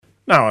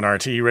Now on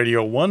RTE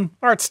Radio 1,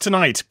 Arts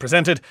Tonight,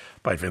 presented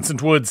by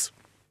Vincent Woods.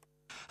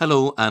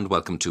 Hello and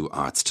welcome to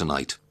Arts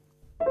Tonight.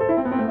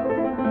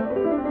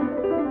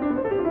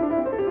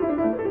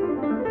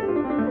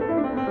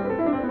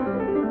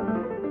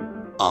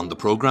 On the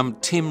programme,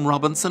 Tim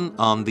Robinson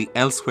on the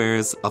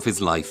Elsewheres of his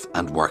life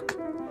and work.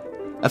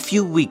 A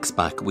few weeks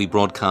back, we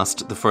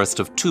broadcast the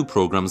first of two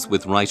programmes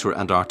with writer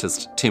and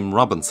artist Tim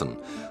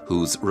Robinson,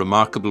 whose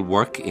remarkable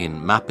work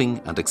in mapping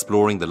and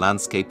exploring the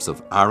landscapes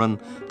of Arran,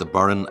 the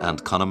Burren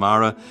and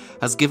Connemara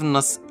has given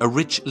us a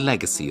rich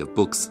legacy of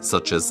books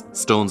such as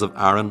Stones of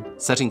Arran,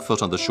 Setting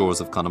Foot on the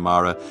Shores of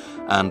Connemara,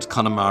 and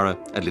Connemara,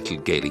 A Little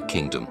Gaelic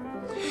Kingdom.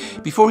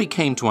 Before he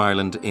came to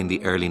Ireland in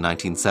the early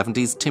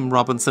 1970s, Tim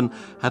Robinson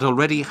had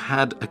already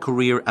had a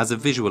career as a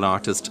visual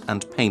artist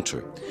and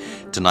painter.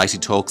 Tonight he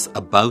talks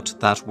about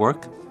that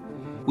work.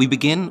 We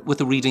begin with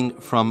a reading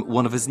from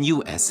one of his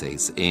new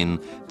essays in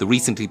the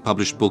recently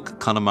published book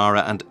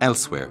Connemara and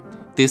Elsewhere.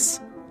 This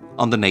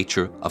on the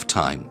nature of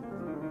time.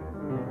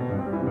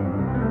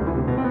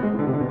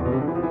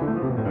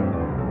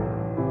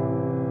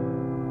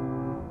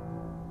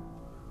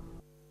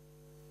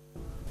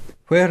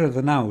 Where are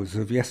the nows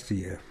of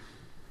yesteryear?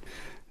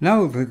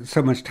 Now that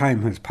so much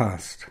time has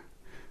passed,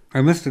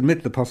 I must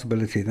admit the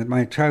possibility that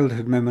my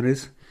childhood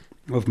memories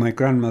of my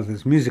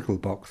grandmother's musical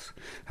box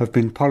have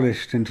been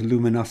polished into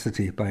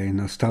luminosity by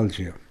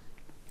nostalgia.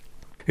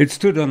 It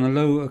stood on a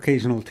low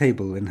occasional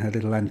table in her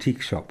little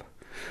antique shop,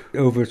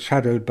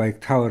 overshadowed by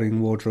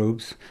towering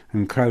wardrobes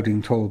and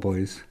crowding tall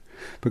boys,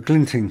 but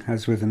glinting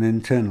as with an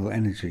internal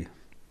energy.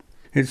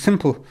 Its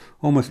simple,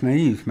 almost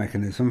naive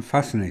mechanism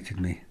fascinated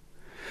me.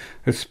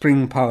 A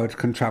spring-powered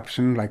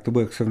contraption like the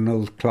works of an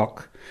old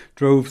clock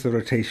drove the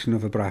rotation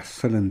of a brass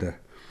cylinder,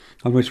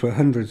 on which were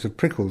hundreds of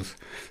prickles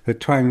that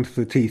twanged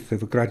the teeth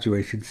of a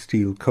graduated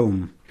steel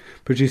comb,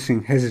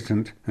 producing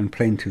hesitant and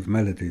plaintive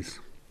melodies.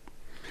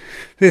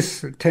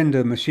 This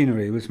tender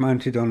machinery was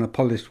mounted on a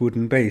polished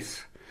wooden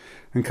base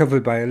and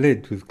covered by a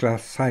lid with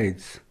glass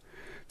sides,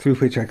 through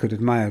which I could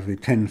admire the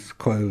tense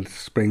coiled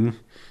spring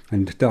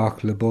and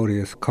dark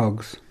laborious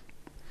cogs,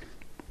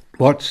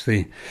 watch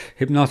the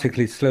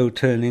hypnotically slow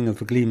turning of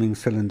the gleaming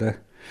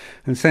cylinder,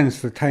 and sense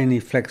the tiny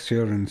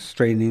flexure and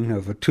straining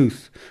of a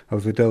tooth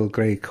of the dull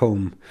grey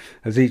comb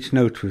as each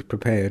note was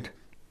prepared,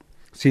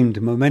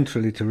 seemed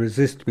momentarily to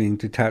resist being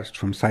detached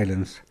from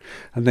silence,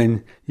 and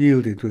then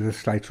yielded with a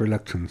slight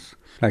reluctance,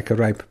 like a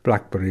ripe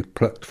blackberry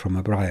plucked from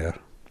a briar.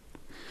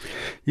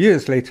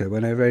 Years later,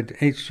 when I read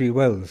H.G.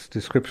 Wells'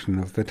 description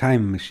of the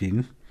time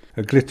machine,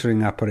 a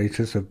glittering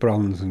apparatus of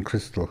bronze and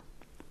crystal,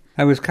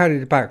 I was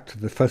carried back to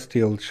the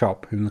fusty old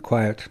shop in the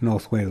quiet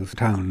North Wales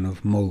town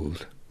of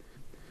Mold.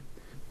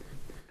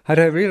 Had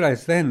I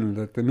realised then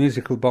that the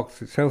musical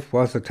box itself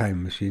was a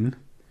time machine,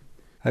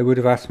 I would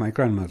have asked my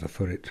grandmother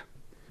for it.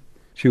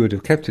 She would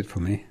have kept it for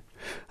me,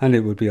 and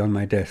it would be on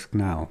my desk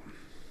now.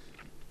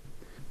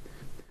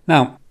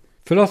 Now,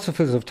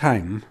 philosophers of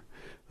time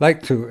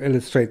like to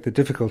illustrate the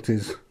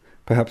difficulties,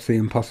 perhaps the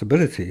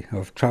impossibility,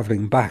 of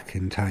travelling back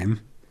in time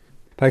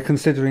by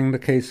considering the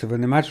case of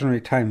an imaginary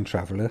time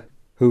traveller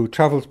who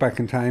travels back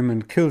in time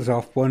and kills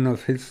off one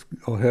of his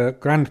or her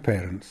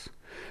grandparents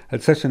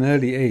at such an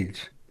early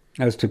age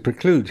as to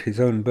preclude his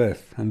own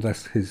birth and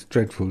thus his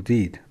dreadful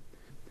deed.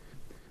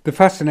 The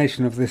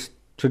fascination of this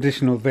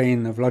traditional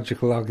vein of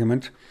logical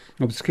argument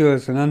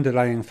obscures an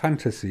underlying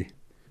fantasy,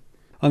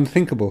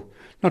 unthinkable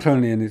not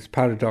only in its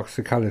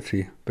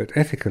paradoxicality but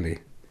ethically,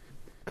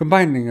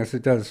 combining as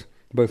it does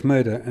both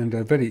murder and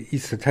a very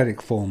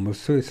esoteric form of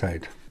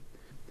suicide.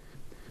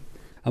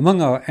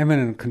 Among our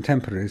eminent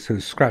contemporaries who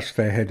scratched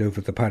their head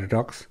over the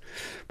paradox,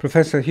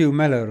 Professor Hugh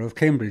Mellor of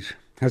Cambridge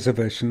has a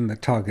version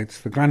that targets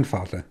the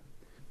grandfather,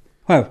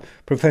 while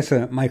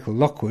Professor Michael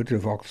Lockwood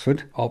of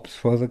Oxford opts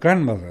for the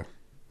grandmother.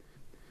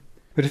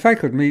 But if I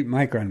could meet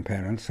my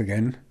grandparents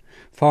again,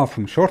 far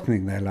from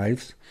shortening their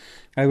lives,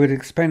 I would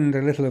expend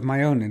a little of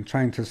my own in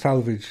trying to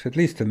salvage at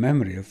least a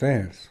memory of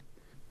theirs.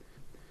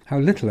 How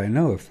little I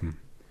know of them.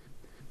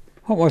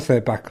 What was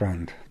their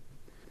background?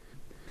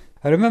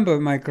 I remember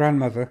my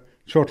grandmother,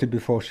 shortly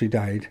before she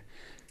died,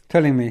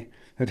 telling me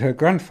that her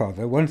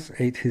grandfather once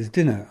ate his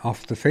dinner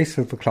off the face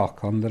of the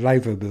clock on the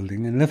Liver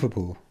building in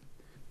Liverpool.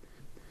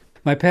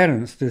 My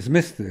parents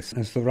dismissed this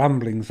as the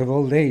ramblings of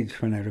old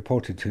age when I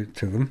reported it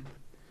to them,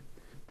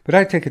 but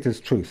I take it as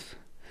truth,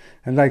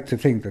 and like to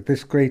think that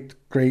this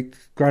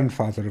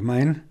great-great-grandfather of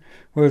mine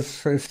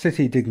was a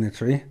city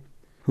dignitary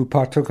who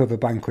partook of a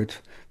banquet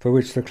for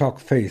which the clock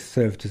face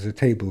served as a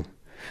table,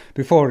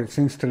 before its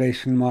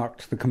installation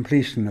marked the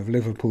completion of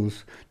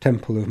Liverpool's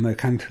Temple of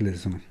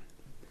Mercantilism.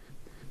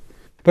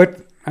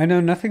 But I know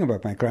nothing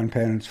about my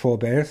grandparents'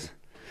 forebears,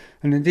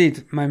 and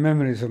indeed my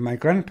memories of my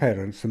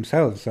grandparents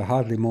themselves are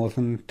hardly more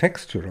than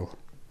textural.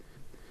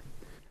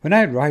 When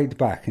I ride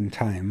back in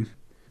time,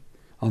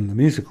 on the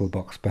musical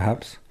box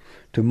perhaps,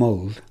 to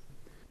Mold,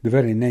 the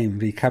very name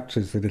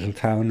recaptures the little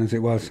town as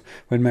it was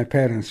when my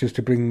parents used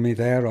to bring me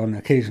there on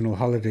occasional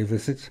holiday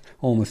visits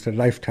almost a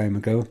lifetime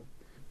ago,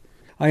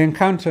 I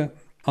encounter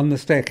on the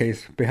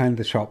staircase behind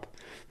the shop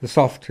the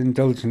soft,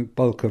 indulgent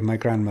bulk of my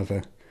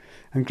grandmother,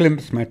 and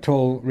glimpse my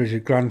tall,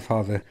 rigid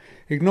grandfather,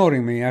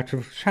 ignoring me out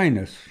of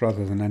shyness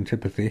rather than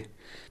antipathy,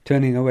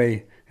 turning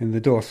away in the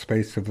door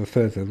space of a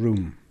further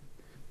room.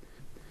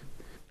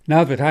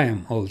 Now that I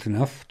am old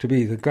enough to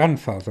be the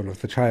grandfather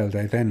of the child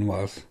I then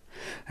was,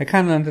 I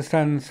can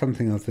understand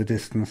something of the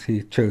distance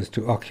he chose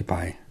to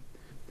occupy.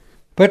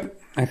 But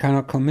I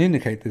cannot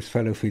communicate this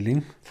fellow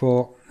feeling,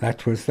 for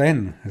that was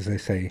then, as they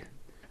say,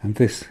 and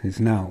this is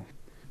now.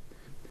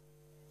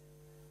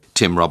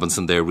 Tim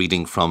Robinson there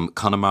reading from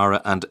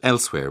Connemara and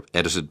Elsewhere,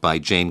 edited by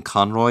Jane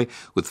Conroy,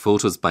 with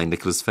photos by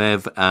Nicholas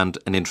Fev and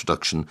an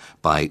introduction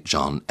by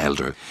John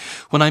Elder.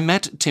 When I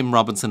met Tim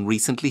Robinson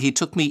recently, he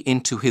took me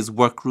into his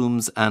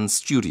workrooms and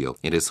studio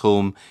in his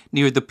home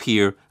near the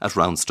pier at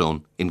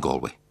Roundstone in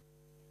Galway.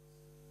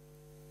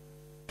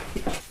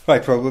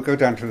 Right, well, we'll go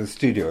down to the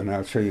studio and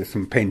I'll show you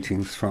some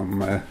paintings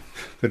from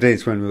the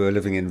days when we were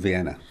living in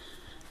Vienna.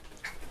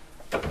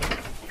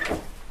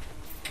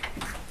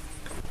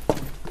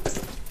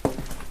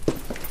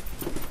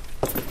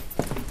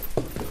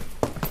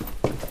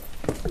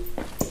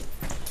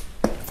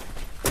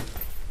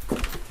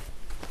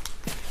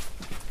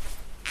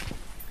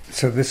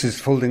 So this is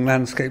Folding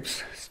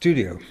Landscapes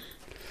studio,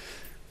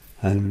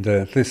 and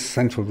this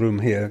central room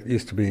here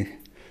used to be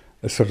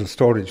a sort of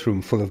storage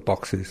room full of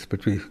boxes, but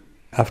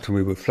after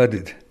we were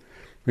flooded,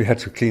 we had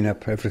to clean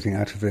up everything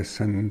out of this,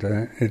 and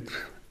it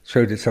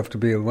showed itself to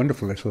be a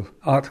wonderful little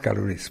art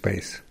gallery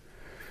space.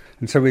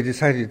 And so we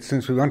decided,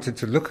 since we wanted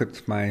to look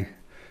at my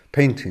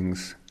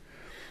paintings,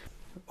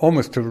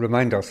 almost to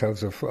remind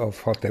ourselves of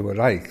what they were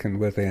like and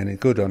were they any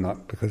good or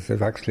not, because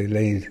they've actually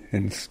laid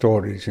in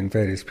storage in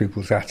various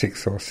people's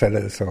attics or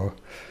cellars or,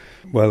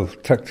 well,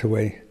 tucked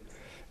away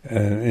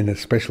in a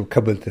special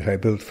cupboard that I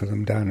built for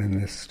them down in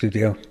this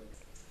studio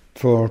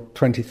for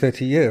 20,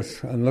 30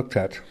 years unlooked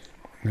at.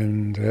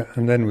 And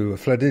then we were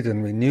flooded,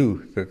 and we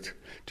knew that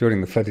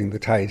during the flooding the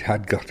tide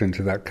had got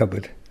into that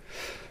cupboard.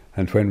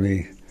 And when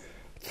we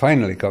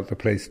finally got the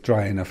place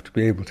dry enough to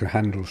be able to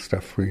handle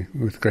stuff,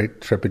 with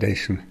great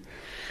trepidation,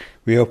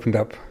 we opened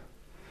up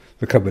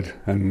the cupboard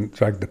and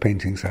dragged the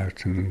paintings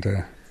out, and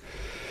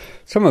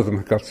some of them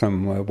have got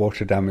some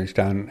water damage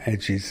down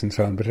edges and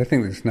so on, but I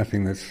think there's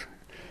nothing that's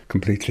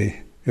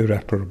completely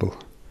irreparable.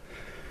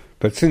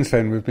 But since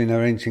then we've been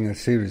arranging a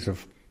series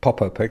of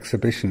pop-up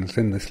exhibitions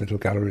in this little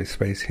gallery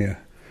space here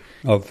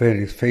of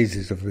various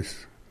phases of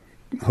this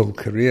whole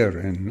career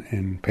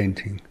in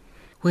painting.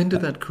 When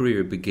did that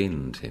career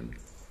begin, Tim?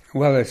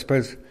 Well, I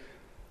suppose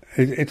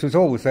it was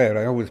always there.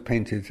 I always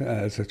painted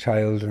as a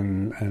child,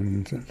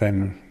 and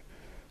then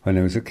when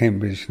I was at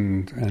Cambridge,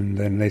 and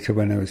then later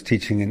when I was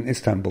teaching in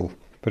Istanbul.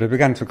 But I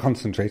began to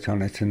concentrate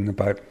on it in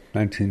about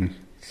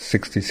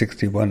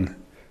 1960-61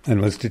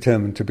 and was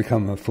determined to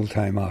become a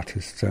full-time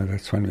artist. So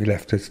that's when we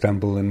left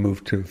Istanbul and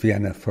moved to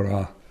Vienna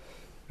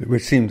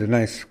which seemed a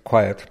nice,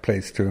 quiet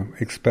place to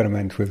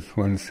experiment with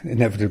one's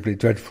inevitably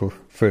dreadful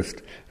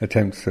first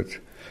attempts at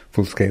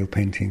full-scale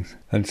paintings.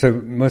 And so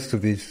most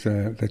of these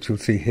that you'll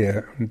see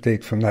here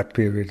date from that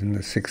period in the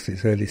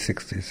 60s, early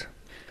 60s.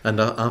 And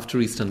after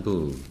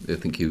Istanbul, I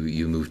think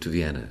you moved to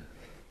Vienna.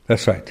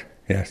 That's right,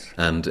 yes.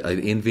 And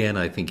in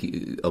Vienna, I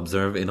think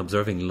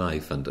observing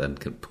life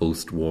and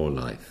post-war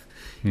life,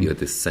 you had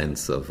this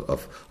sense of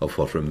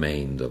what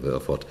remained,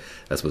 of what,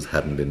 I suppose,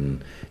 hadn't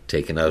been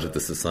taken out of the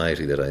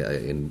society that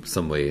in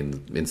some way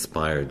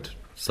inspired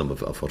some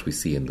of what we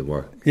see in the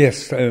work.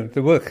 Yes,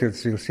 the work,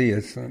 as you'll see,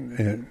 is...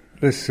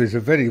 this is a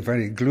very,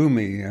 very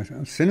gloomy,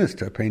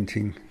 sinister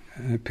painting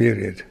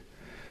period.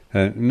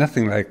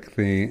 Nothing like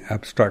the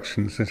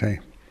abstractions that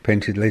I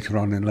painted later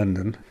on in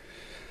London.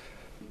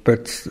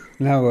 But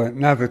now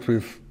that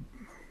we've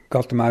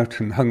got them out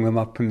and hung them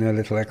up in a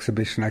little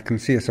exhibition, I can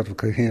see a sort of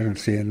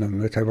coherency in them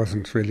that I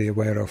wasn't really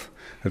aware of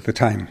at the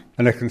time.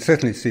 And I can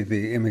certainly see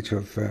the image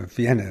of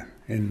Vienna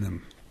in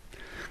them.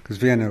 Because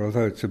Vienna,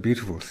 although it's a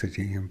beautiful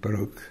city, and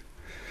Baroque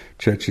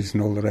churches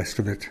and all the rest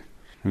of it,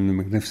 and the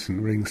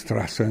magnificent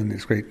Ringstrasse and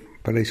its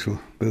great palatial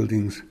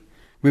buildings,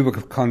 we were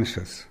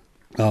conscious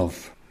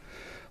of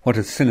what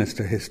a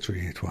sinister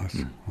history it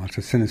was, what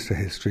a sinister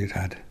history it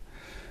had.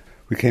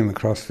 We came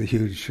across the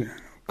huge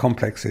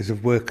complexes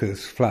of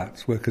workers'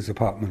 flats, workers'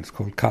 apartments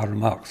called Karl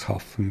Marx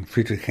Hof and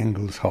Friedrich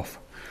Engels Hof,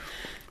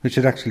 which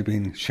had actually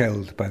been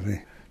shelled by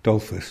the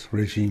Dollfuss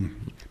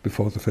regime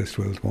before the First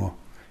World War,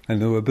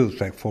 and they were built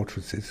like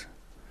fortresses.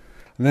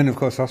 And then, of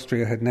course,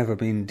 Austria had never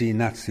been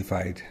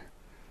denazified.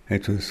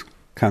 It was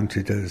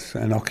counted as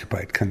an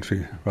occupied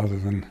country rather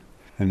than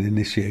an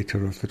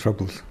initiator of the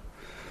Troubles,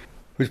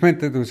 which meant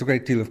that there was a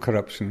great deal of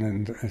corruption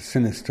and a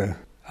sinister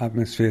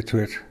atmosphere to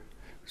it.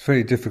 It was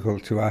very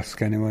difficult to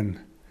ask anyone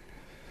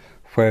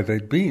where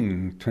they'd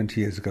been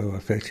 20 years ago or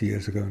 30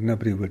 years ago.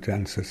 Nobody would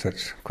answer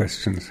such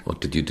questions.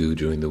 What did you do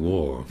during the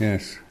war?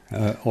 Yes,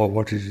 or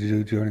what did you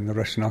do during the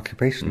Russian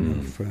occupation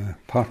of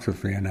part of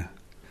Vienna?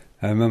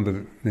 I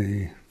remember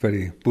the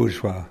very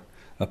bourgeois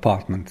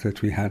apartment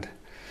that we had.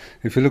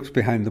 If you looked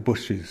behind the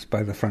bushes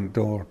by the front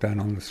door down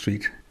on the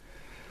street,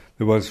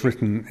 there was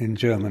written in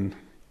German,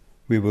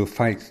 "We will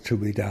fight till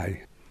we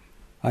die."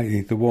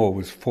 i.e. the war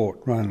was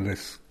fought round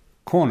this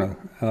corner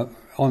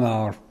on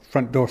our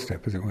front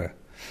doorstep, as it were.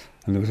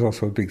 And there was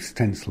also a big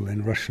stencil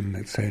in Russian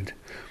that said,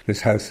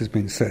 "This house has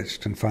been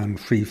searched and found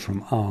free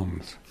from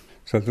arms."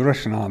 So the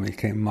Russian army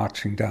came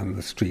marching down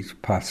the street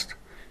past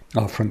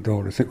our front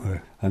door, as it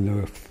were, and they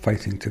were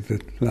fighting to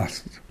the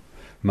last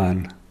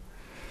man,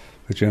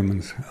 the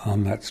Germans,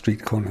 on that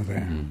street corner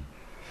there.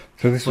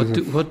 So this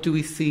what do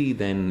we see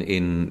then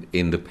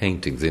in the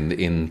paintings, in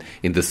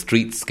the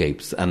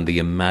streetscapes and the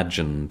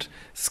imagined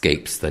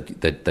scapes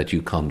that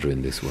you conjure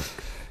in this work?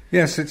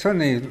 Yes, it's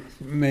only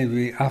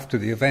maybe after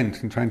the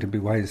event, and trying to be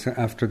wise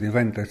after the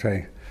event, that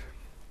I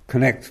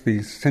connect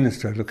these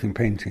sinister-looking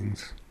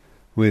paintings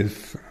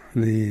with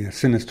the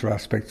sinister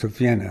aspects of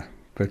Vienna.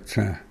 But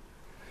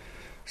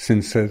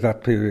since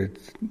that period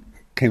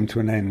came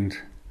to an end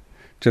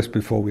just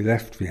before we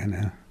left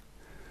Vienna,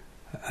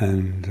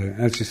 and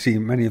as you see,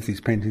 many of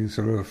these paintings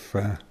are of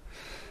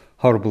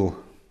horrible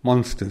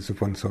monsters of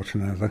one sort or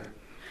another.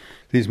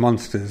 These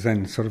monsters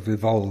then sort of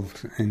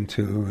evolved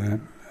into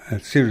a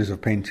series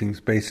of paintings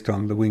based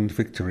on the Winged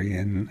Victory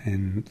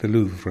in the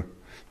Louvre,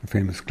 the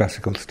famous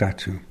classical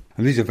statue.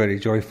 And these are very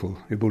joyful,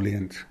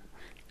 ebullient,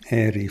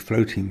 airy,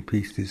 floating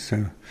pieces.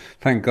 So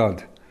thank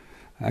God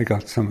I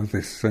got some of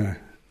this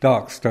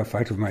dark stuff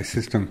out of my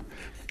system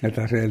at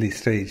that early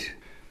stage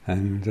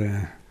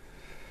and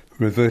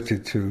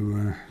reverted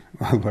to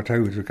what I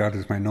would regard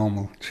as my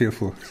normal,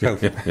 cheerful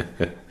self.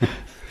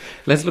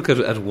 Let's look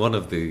at one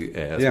of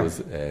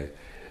the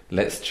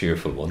less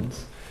cheerful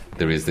ones.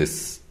 There is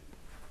this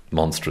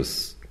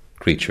monstrous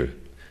creature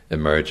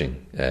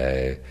emerging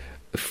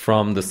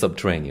from the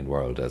subterranean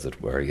world, as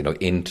it were,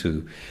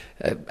 into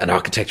an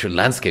architectural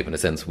landscape, in a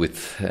sense,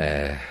 with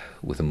a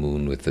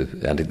moon,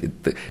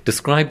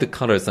 describe the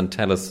colours and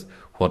tell us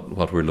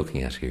what we're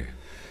looking at here.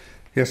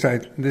 Yes,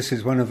 this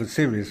is one of a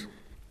series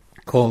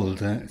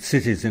called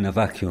Cities in a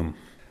Vacuum,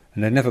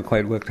 and I never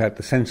quite worked out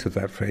the sense of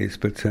that phrase,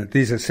 but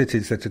these are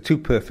cities that are too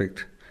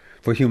perfect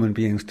for human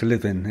beings to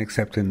live in,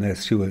 except in their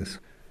sewers.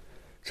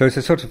 So it's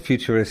a sort of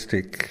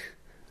futuristic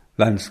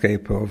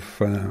landscape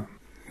of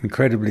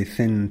incredibly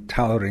thin,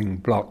 towering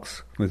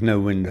blocks with no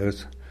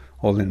windows,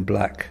 all in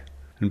black.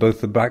 And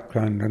both the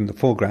background and the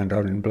foreground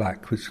are in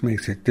black, which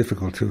makes it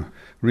difficult to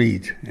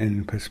read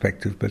in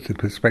perspective, but the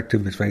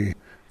perspective is very,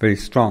 very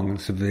strong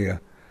and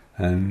severe.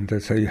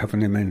 And so you have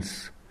an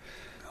immense,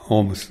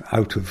 almost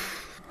out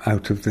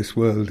of this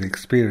world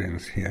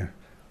experience here,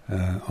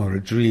 or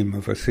a dream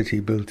of a city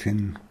built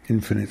in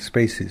infinite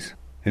spaces,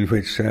 in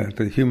which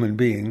the human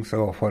beings,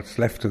 or what's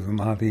left of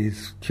them, are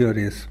these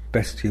curious,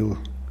 bestial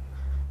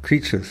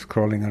creatures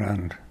crawling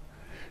around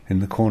in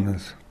the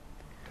corners.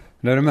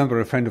 And I remember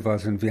a friend of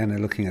ours in Vienna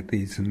looking at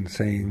these and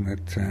saying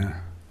that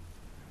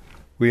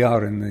we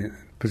are in the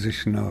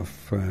position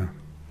of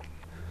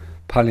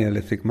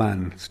Paleolithic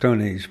man,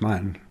 Stone Age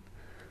man,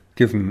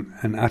 given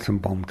an atom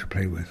bomb to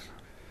play with.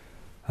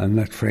 And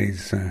that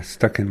phrase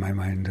stuck in my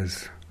mind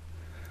as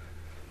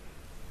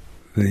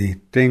the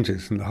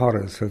dangers and the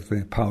horrors of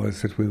the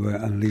powers that we were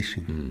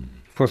unleashing.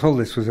 Of course, all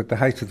this was at the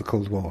height of the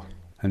Cold War,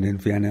 and in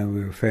Vienna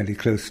we were fairly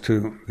close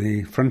to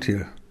the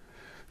frontier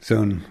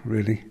zone,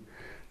 really,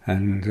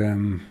 and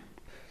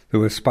there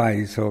were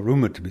spies, or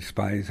rumoured to be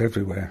spies,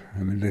 everywhere.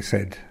 I mean, they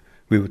said,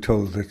 we were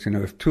told that,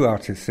 if two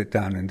artists sit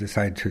down and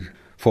decide to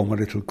form a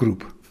little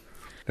group,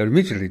 they're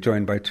immediately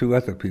joined by two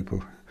other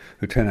people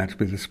who turn out to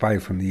be the spy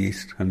from the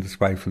East and the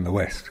spy from the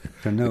West.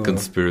 So the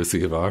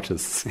conspiracy of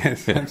artists.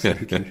 Yes,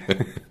 absolutely.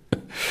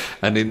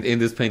 And in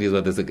this painting as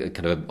well, there's a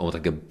kind of almost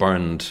like a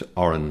burned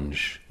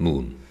orange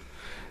moon.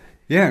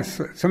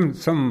 Yes,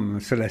 some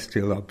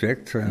celestial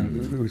object,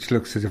 which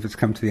looks as if it's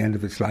come to the end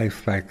of its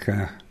life, like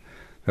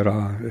there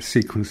are a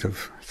sequence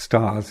of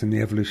stars in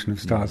the evolution of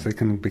stars. They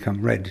can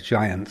become red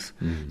giants.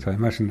 So I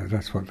imagine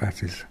that's what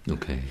that is.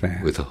 Okay, there.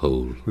 With a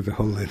hole. With a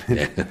hole in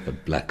it. Yeah, a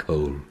black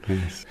hole.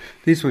 Yes.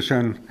 These were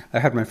shown, I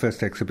had my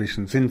first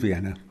exhibitions in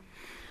Vienna,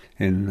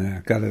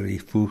 in Galerie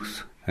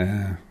Fuchs,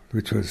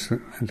 which was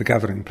the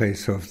gathering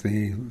place of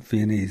the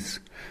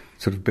Viennese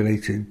sort of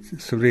belated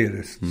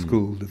surrealist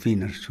school, the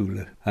Wiener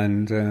Schule.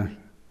 And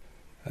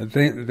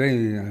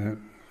they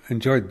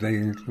enjoyed,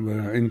 they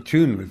were in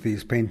tune with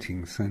these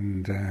paintings,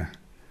 and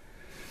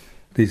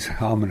these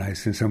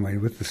harmonised in some way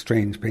with the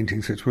strange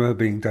paintings which were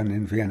being done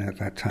in Vienna at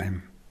that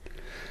time.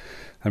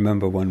 I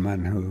remember one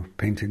man who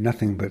painted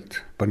nothing but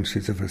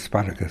bunches of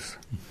asparagus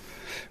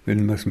with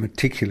the most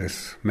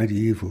meticulous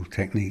medieval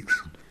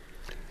techniques.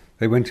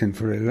 They went in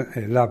for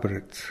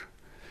elaborate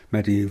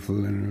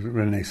medieval and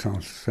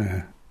Renaissance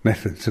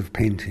methods of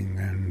painting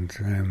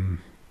and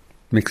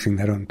mixing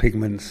their own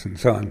pigments and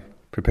so on,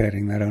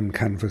 preparing their own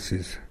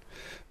canvases.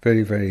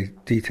 Very, very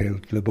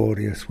detailed,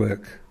 laborious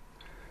work.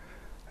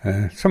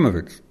 Some of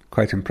it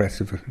quite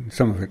impressive, and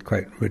some of it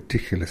quite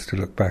ridiculous to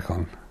look back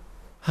on.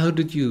 How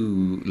did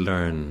you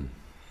learn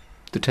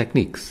the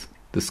techniques,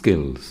 the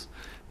skills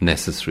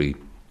necessary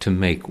to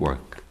make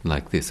work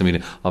like this? I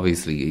mean,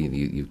 obviously,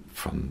 you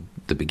from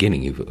the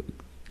beginning, you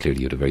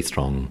had a very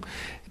strong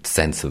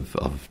sense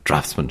of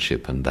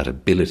draftsmanship and that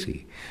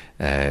ability.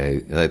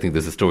 I think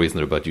there's a story, isn't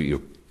there, about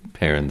your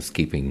parents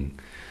keeping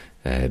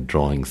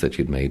drawings that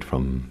you'd made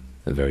from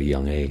a very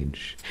young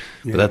age.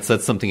 Yeah. But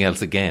that's something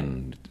else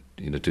again.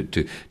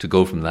 To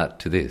go from that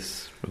to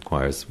this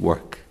requires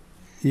work.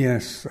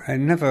 Yes, I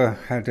never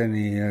had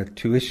any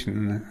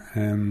tuition.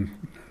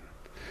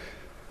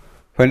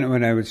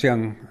 When I was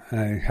young,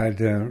 I had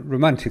a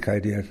romantic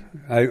idea.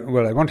 I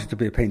wanted to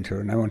be a painter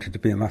and I wanted to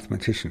be a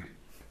mathematician.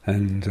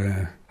 And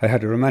I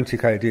had a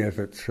romantic idea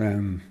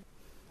that,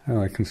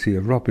 I can see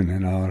a robin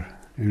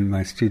in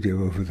my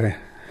studio over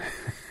there.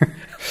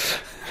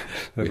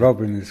 The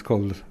robin is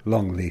called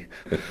Longley.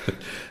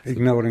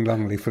 Ignoring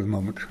Longley for the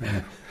moment.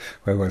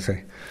 Where was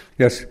I?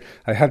 Yes,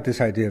 I had this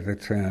idea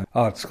that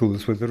art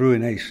schools were the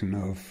ruination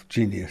of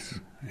genius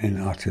in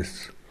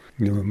artists.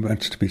 They were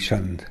much to be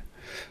shunned.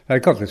 I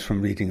got this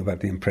from reading about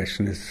the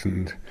Impressionists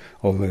and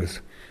all those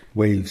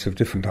waves of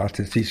different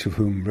artists, each of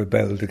whom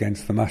rebelled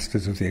against the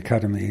masters of the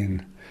Academy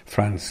in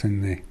France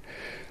in the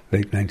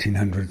late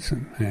 1900s,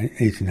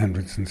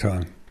 1800s and so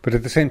on. But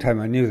at the same time,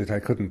 I knew that I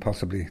couldn't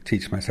possibly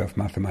teach myself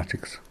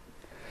mathematics.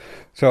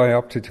 So I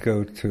opted to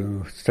go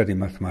to study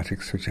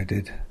mathematics, which I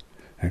did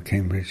at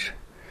Cambridge,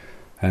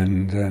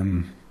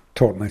 and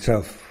taught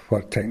myself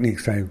what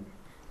techniques I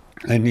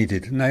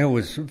needed. And I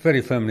always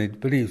very firmly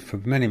believed for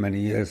many,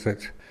 many years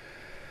that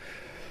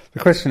the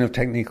question of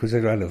technique was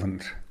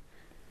irrelevant.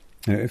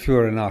 If you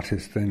were an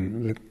artist,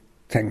 then the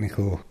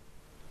technical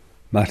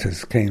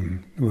matters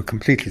were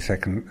completely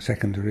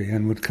secondary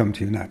and would come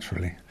to you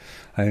naturally.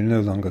 I no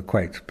longer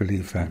quite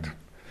believe that.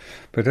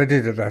 But I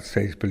did at that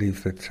stage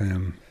believe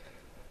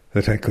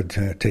that I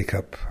could take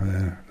up,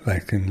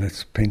 like in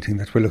this painting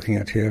that we're looking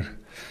at here,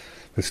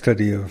 the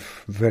study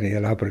of very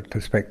elaborate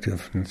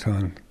perspective and so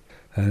on,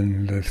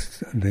 and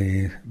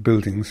the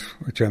buildings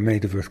which are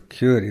made of a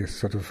curious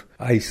sort of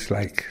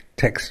ice-like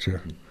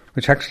texture,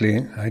 which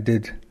actually I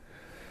did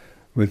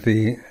with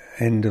the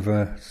end of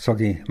a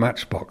soggy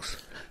matchbox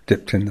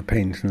dipped in the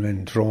paint and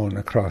then drawn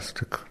across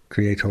to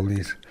create all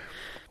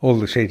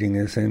the shading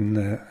is in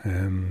the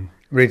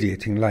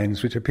radiating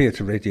lines which appear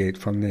to radiate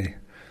from the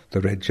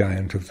red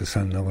giant of the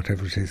sun or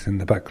whatever it is in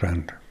the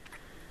background.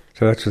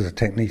 So that was a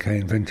technique I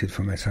invented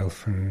for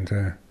myself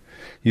and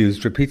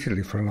used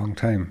repeatedly for a long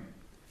time.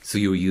 So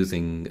you were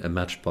using a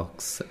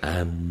matchbox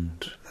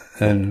and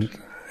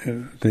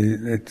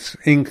it's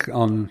ink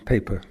on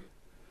paper.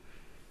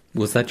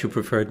 Was that your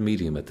preferred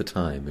medium at the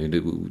time?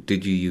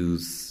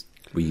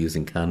 Were you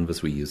using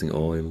canvas? Were you using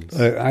oils?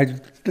 I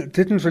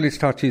didn't really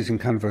start using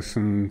canvas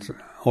and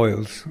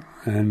oils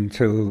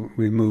until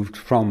we moved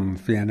from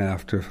Vienna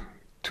after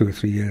 2 or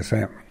 3 years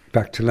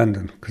back to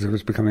London, because it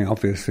was becoming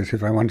obvious that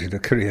if I wanted a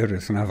career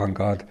as an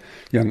avant-garde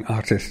young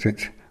artist,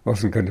 it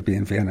wasn't going to be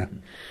in Vienna.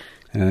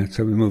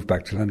 So we moved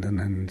back to London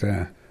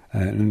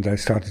and I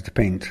started to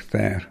paint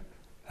there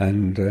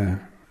and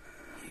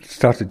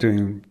started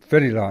doing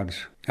very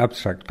large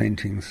abstract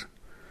paintings,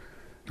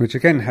 which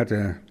again had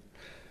a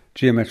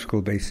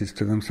geometrical basis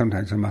to them,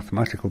 sometimes a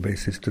mathematical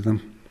basis to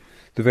them.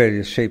 The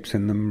various shapes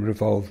in them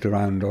revolved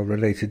around or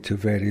related to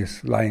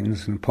various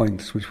lines and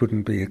points which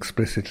wouldn't be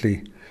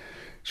explicitly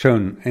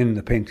shown in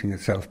the painting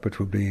itself but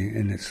would be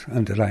in its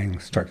underlying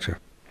structure.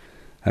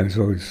 I was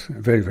always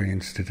very, very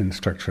interested in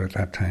structure at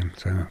that time,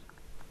 so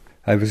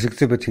I was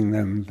exhibiting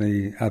them,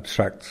 the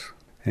abstracts,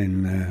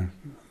 in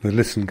the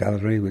Listen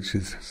Gallery, which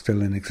is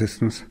still in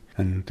existence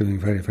and doing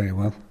very, very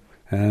well,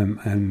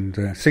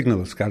 and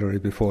Signals Gallery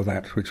before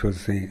that, which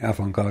was the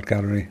avant-garde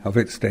gallery of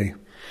its day,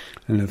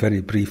 and a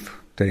very brief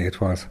day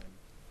it was.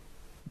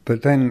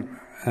 But then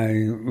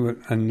I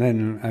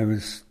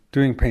was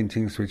doing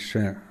paintings which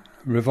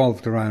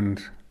revolved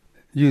around,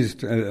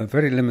 used a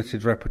very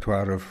limited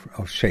repertoire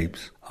of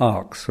shapes,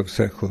 arcs of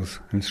circles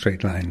and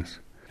straight lines,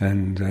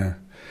 and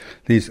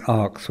these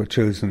arcs were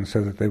chosen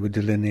so that they would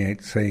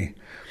delineate, say,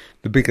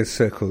 the biggest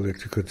circle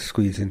that you could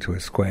squeeze into a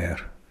square,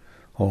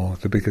 or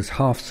the biggest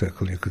half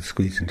circle you could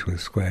squeeze into a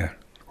square,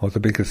 or the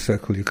biggest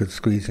circle you could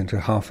squeeze into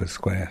half a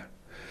square.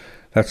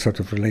 That sort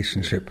of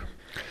relationship.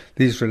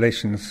 These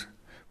relations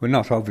were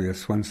not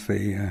obvious once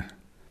the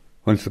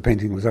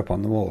painting was up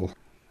on the wall.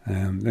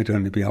 They'd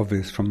only be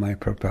obvious from my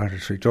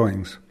preparatory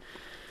drawings.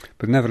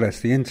 But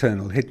nevertheless, the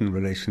internal hidden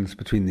relations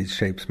between these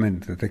shapes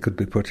meant that they could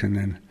be put in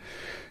an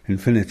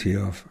infinity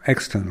of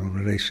external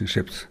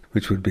relationships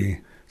which would be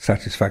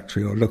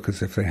satisfactory or look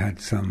as if they had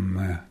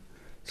some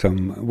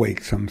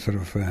weight, some sort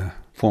of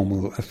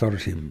formal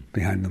authority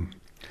behind them.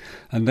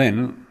 And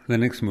then the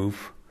next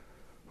move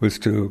was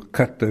to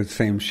cut those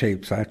same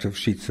shapes out of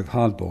sheets of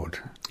hardboard,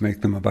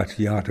 make them about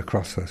a yard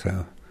across or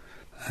so.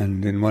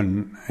 And in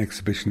one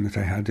exhibition that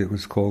I had, it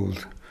was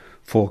called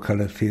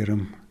Four-Colour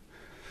Theorem,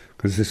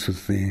 because this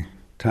was the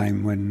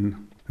time when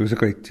there was a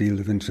great deal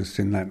of interest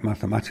in that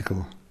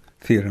mathematical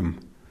theorem,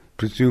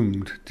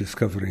 presumed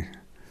discovery.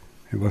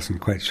 It wasn't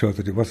quite sure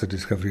that it was a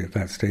discovery at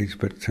that stage,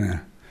 but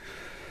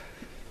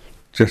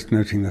just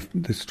noting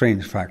the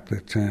strange fact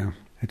that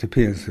it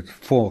appears that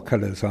 4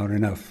 colours are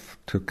enough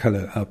to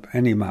colour up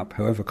any map,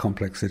 however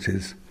complex it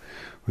is,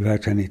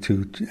 without any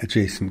two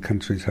adjacent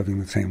countries having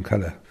the same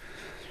colour.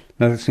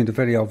 Now, that seemed a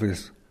very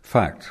obvious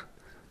fact,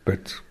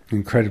 but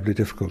incredibly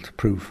difficult to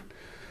prove.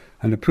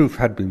 And a proof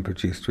had been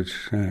produced, which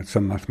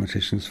some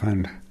mathematicians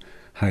found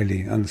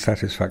highly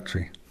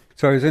unsatisfactory.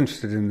 So I was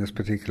interested in this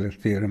particular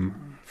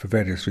theorem for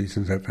various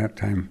reasons at that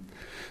time,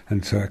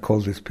 and so I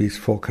called this piece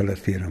four-colour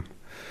theorem.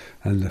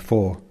 And the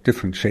four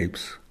different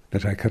shapes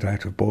that I cut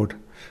out of board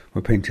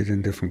were painted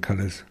in different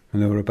colours,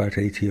 and there were about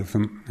 80 of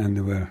them, and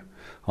they were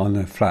on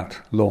a flat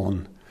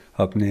lawn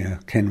up near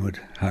Kenwood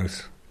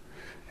House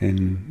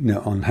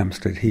on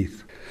Hampstead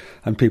Heath.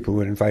 And people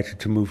were invited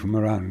to move them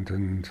around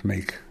and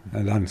make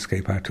a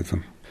landscape out of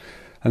them.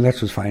 And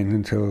that was fine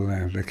until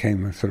there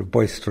came a sort of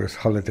boisterous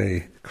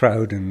holiday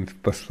crowd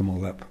and bust them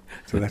all up.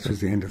 So that was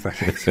the end of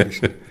that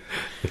exhibition.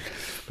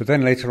 But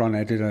then later on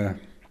I did a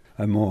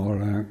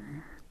more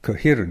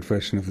coherent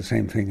version of the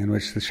same thing, in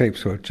which the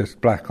shapes were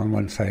just black on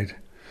one side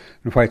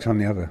and white on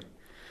the other.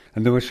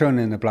 And they were shown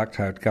in a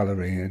blacked-out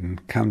gallery in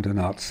Camden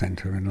Arts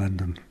Centre in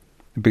London,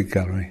 a big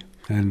gallery,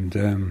 and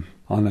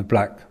on a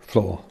black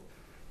floor.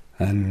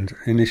 And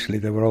initially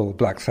they were all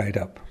black side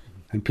up,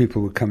 and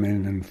people would come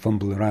in and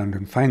fumble around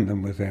and find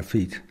them with their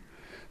feet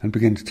and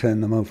begin to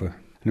turn them over.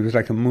 And it was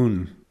like a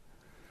moon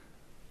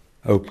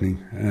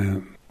opening.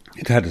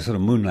 It had a sort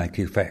of moon-like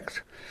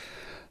effect.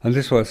 And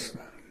this was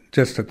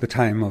just at the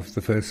time of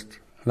the first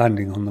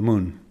landing on the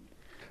moon.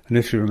 And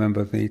if you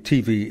remember, the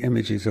TV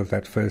images of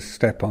that first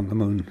step on the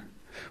moon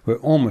were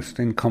almost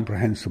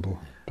incomprehensible,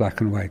 black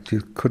and white.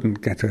 You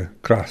couldn't get a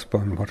grasp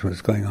on what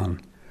was going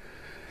on.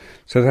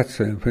 So that's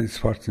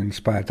what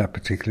inspired that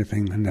particular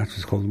thing, and that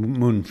was called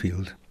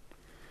Moonfield.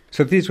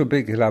 So these were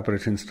big,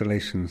 elaborate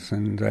installations,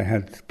 and I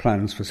had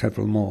plans for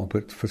several more,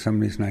 but for some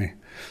reason I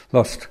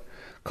lost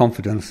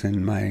confidence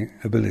in my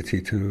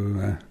ability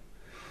to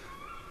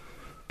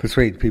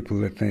persuade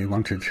people that they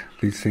wanted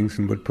these things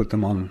and would put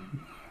them on,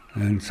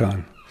 and so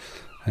on.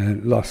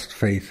 Lost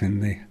faith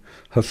in the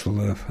hustle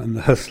and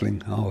the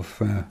hustling of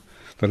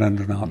the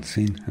London art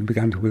scene, and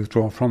began to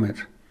withdraw from it.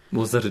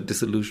 Was that a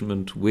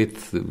disillusionment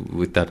with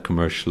that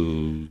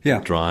commercial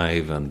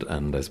drive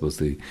and I suppose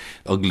the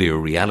uglier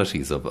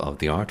realities of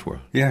the art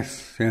world?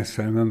 Yes.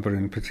 I remember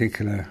in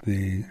particular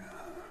the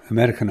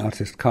American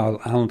artist Carl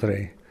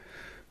Andre,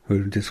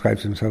 who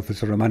describes himself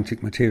as a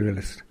romantic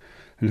materialist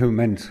and who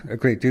meant a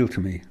great deal to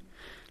me.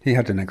 He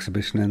had an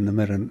exhibition in the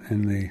Mirror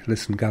in the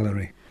Lisson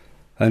Gallery,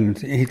 and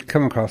he'd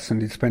come across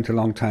and he'd spent a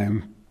long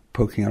time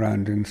poking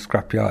around in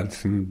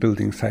scrapyards and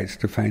building sites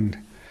to find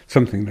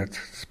something that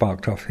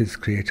sparked off his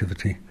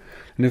creativity.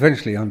 And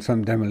eventually on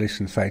some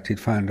demolition site he'd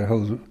found a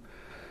whole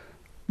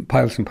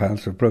piles and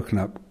piles of broken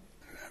up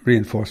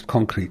reinforced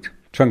concrete,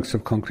 chunks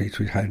of concrete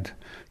which had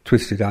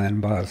twisted iron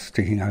bars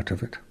sticking out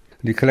of it.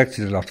 And he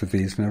collected a lot of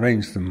these and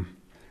arranged them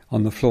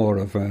on the floor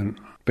of a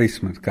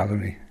basement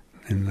gallery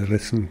in the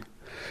Lisson,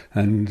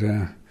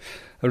 and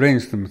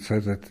arranged them so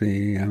that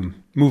the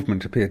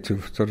movement appeared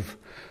to sort of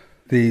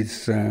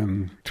these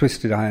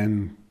twisted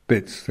iron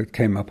bits that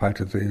came up out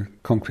of the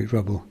concrete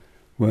rubble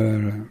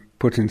were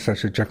put in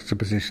such a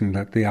juxtaposition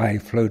that the eye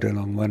flowed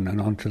along one and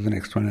onto the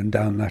next one and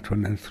down that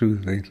one and through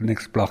the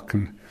next block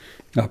and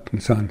up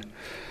and so on.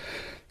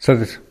 So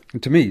that,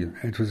 to me,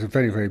 it was a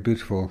very, very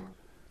beautiful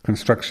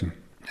construction.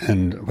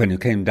 And when you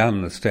came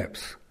down the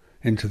steps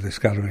into this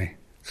gallery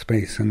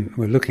space and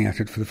were looking at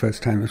it for the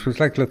first time, it was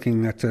like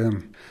looking at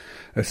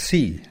a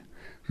sea.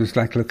 It was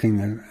like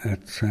looking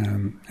at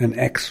an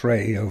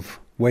X-ray of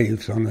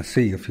waves on the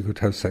sea, if you could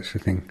have such a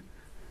thing.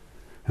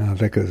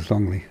 There goes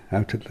Longley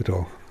out at the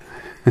door.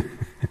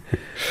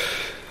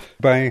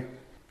 By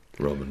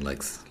Roman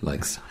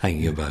likes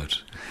hanging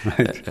about.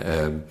 Right.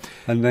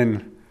 And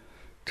then,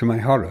 to my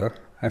horror,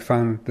 I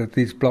found that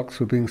these blocks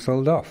were being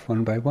sold off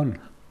one by one.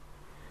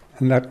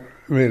 And that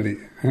really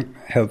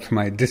helped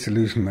my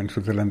disillusionment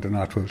with the London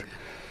art world.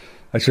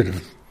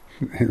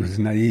 It was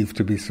naive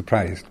to be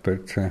surprised,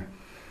 but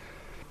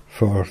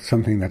for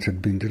something that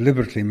had been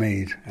deliberately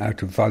made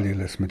out of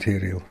valueless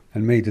material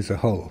and made as a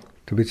whole,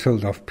 to be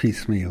sold off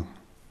piecemeal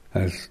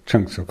as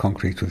chunks of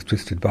concrete with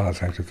twisted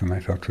bars out of them, I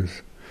thought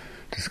was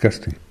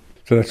disgusting.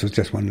 So that was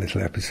just one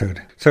little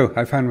episode. So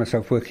I found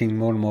myself working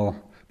more and more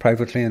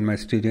privately in my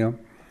studio.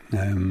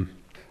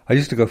 I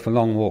used to go for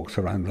long walks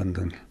around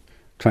London,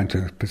 trying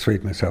to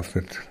persuade myself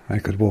that I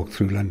could walk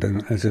through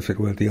London as if it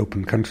were the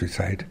open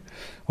countryside,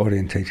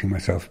 orientating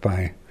myself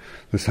by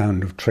the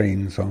sound of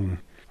trains on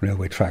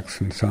railway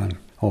tracks and so on,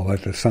 or by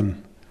the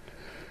sun.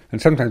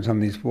 And sometimes on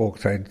these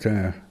walks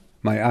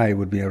my eye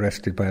would be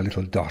arrested by a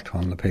little dot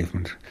on the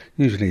pavement,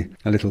 usually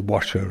a little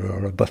washer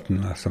or a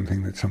button or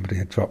something that somebody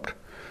had dropped.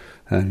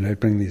 And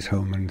I'd bring these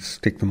home and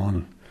stick them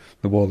on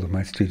the wall of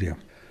my studio.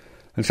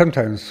 And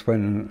sometimes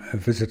when a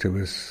visitor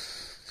was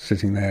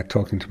sitting there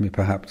talking to me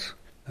perhaps,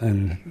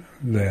 and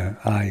their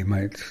eye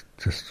might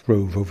just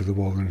rove over the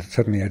wall, and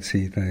suddenly I'd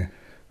see the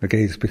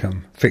gaze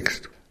become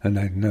fixed, and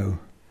I'd know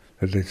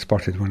that they'd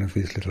spotted one of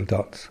these little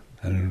dots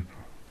and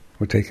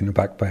were taken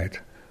aback by it,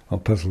 or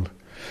puzzled,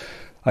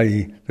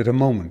 i.e. that a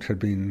moment had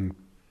been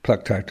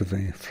plucked out of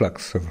the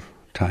flux of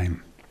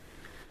time.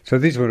 So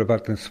these were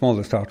about the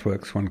smallest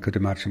artworks one could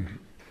imagine.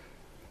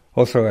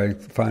 Also, I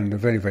found a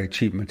very, very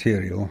cheap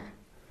material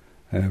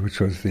which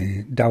was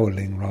the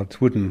doweling rods,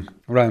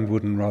 round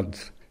wooden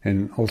rods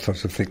in all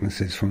sorts of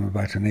thicknesses from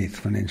about 1/8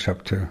 of an inch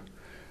up to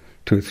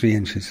 2 or 3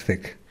 inches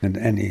thick, and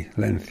any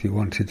length you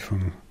wanted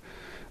from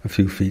a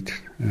few feet,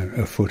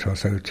 a foot or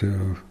so,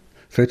 to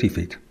 30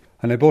 feet.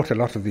 And I bought a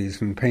lot of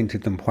these and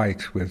painted them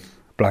white with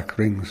black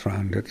rings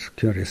round at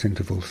curious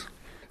intervals.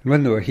 And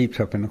when they were heaped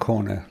up in a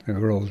corner, they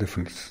were all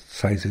different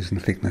sizes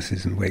and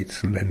thicknesses and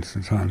weights and lengths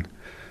and so on.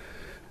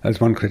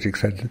 As one critic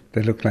said,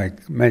 they looked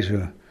like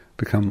measure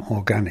become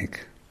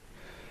organic.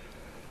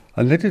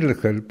 And they did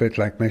look a bit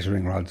like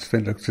measuring rods. They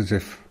looked as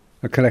if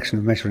a collection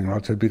of measuring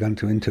rods had begun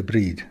to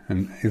interbreed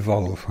and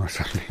evolve or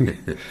something.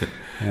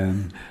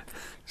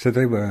 So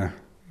they were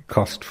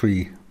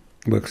cost-free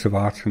works of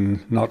art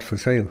and not for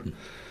sale.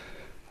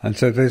 And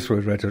so those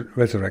were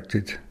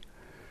resurrected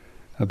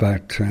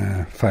about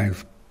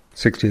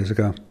 5-6 years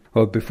ago.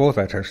 Well, before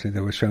that, actually,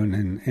 they were shown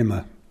in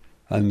Immer,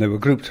 and they were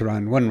grouped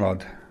around one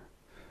rod,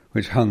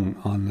 which hung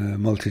on a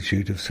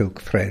multitude of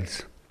silk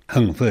threads,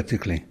 hung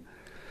vertically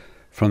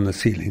from the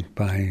ceiling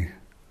by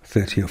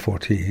 30 or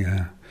 40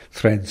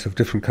 threads of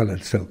different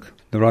coloured silk.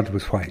 The rod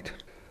was white.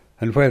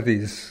 And where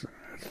these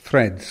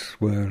threads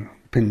were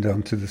pinned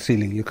onto the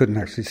ceiling, you couldn't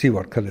actually see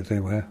what colour they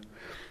were.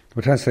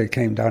 But as they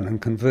came down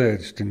and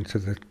converged into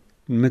the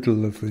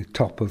middle of the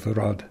top of the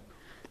rod,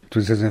 it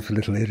was as if a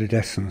little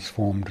iridescence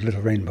formed, a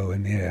little rainbow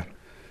in the air.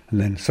 And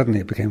then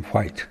suddenly it became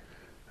white.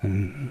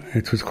 And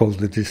it was called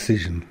The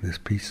Decision, this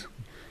piece.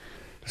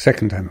 The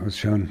second time it was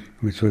shown,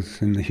 which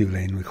was in the Hugh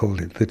Lane, we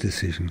called it The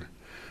Decision.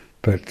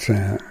 But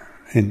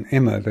in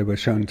Immer, they were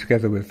shown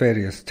together with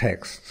various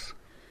texts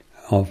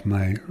of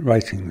my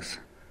writings,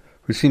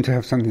 which seemed to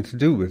have something to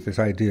do with this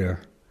idea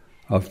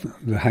of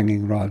the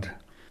hanging rod,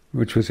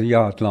 which was 1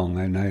 yard long,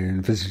 and I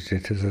envisaged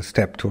it as a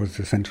step towards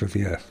the centre of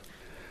the earth.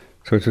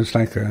 So it was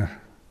like an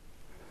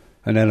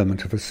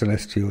element of a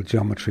celestial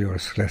geometry or a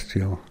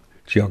celestial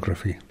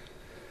geography.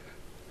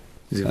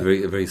 There's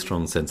a very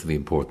strong sense of the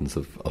importance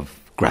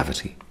of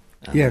gravity.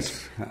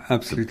 Yes,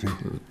 absolutely.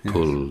 The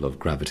pull of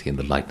gravity and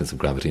the lightness of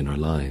gravity in our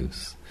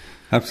lives.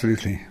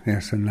 Absolutely,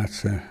 yes, and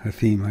that's a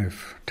theme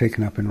I've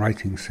taken up in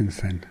writing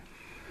since then.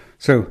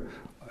 So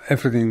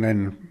everything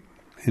then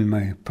in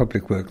my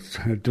public works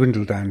had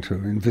dwindled down to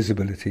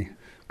invisibility,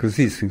 because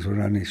these things were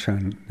only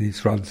shown,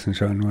 these rods and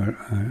shown were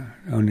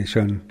only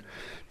shown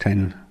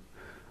 10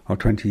 or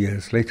 20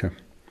 years later.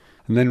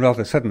 And then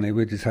rather suddenly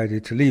we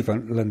decided to leave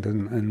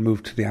London and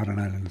move to the Aran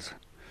Islands.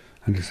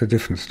 And it's a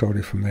different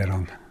story from there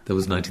on. That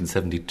was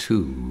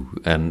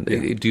 1972. And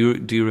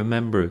do you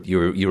remember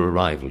your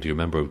arrival? Do you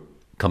remember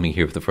coming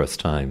here for the first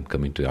time,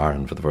 coming to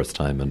Aran for the first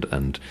time,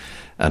 and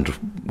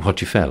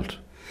what you felt?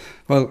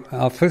 Well,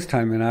 our first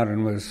time in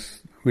Aran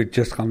was, we'd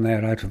just gone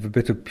there out of a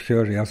bit of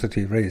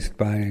curiosity raised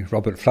by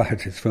Robert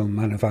Flaherty's film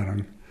Man of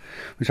Aran,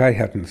 which I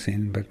hadn't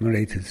seen, but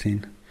Mairead had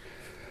seen.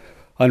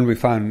 And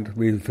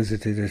we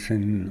visited it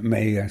in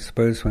May, I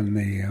suppose, when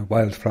the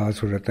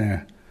wildflowers were at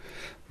their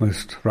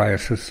most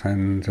riotous,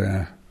 and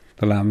the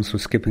lambs were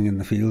skipping in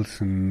the fields,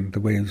 and the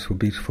waves were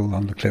beautiful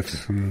on the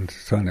cliffs, and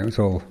so on. It was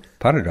all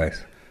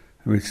paradise.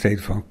 We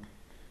stayed for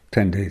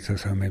 10 days or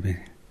so, maybe.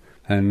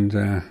 And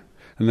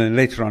then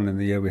later on in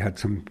the year, we had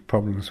some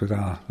problems with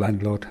our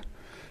landlord,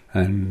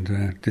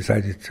 and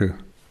decided to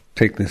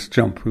take this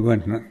jump. We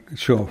weren't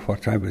sure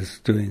what I was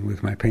doing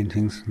with my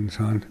paintings and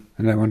so on,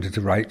 and I wanted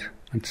to write,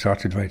 and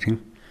started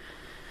writing.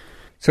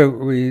 So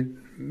we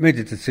made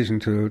a decision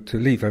to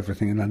leave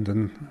everything in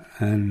London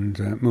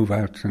and move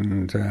out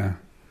and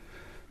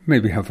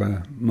maybe have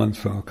a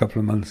month or a couple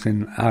of months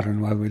in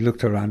Aran while we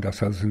looked around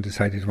ourselves and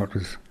decided what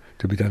was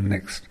to be done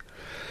next.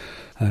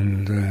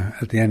 And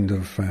at the end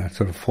of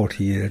sort of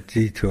 40-year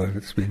detour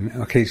that's been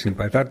occasioned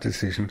by that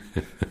decision,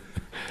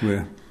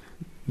 we're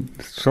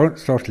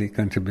shortly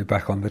going to be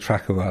back on the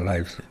track of our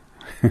lives.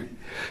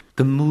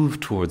 The move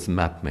towards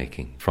map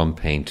making, from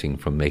painting,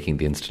 from making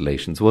the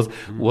installations, was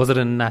it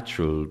a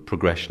natural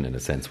progression in a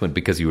sense?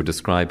 Because you were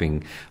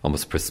describing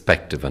almost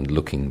perspective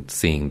and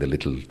seeing the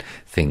little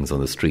things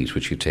on the street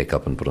which you take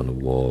up and put on a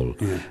wall.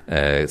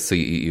 Yeah. So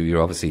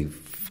you're obviously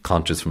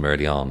conscious from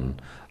early on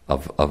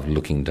of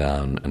looking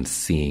down and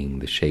seeing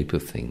the shape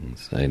of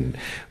things. And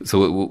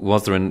so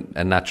was there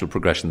a natural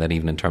progression then,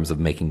 even in terms of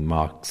making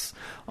marks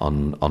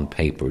on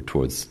paper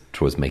towards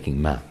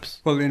making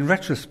maps? Well, in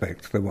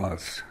retrospect there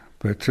was,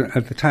 but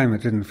at the time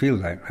it didn't feel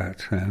like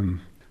that.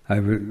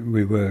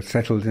 We were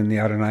settled in the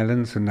Aran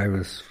Islands and I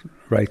was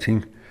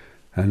writing,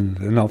 and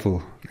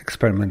the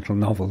experimental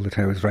novel that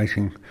I was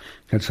writing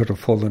had sort of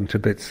fallen to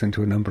bits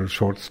into a number of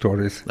short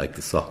stories. Like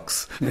the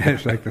socks.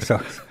 Yes, like the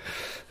socks.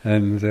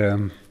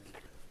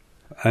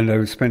 And I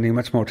was spending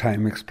much more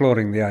time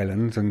exploring the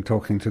islands and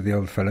talking to the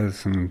old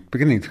fellows and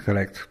beginning to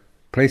collect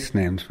place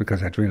names,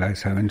 because I'd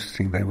realised how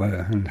interesting they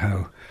were and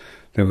how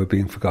they were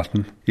being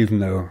forgotten, even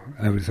though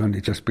I was only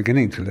just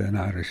beginning to learn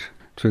Irish,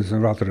 which was a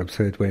rather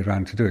absurd way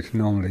around to do it.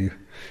 Normally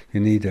you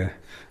need at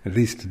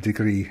least a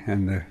degree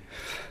and the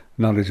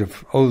knowledge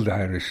of Old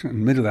Irish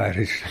and Middle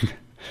Irish and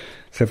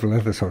several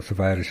other sorts of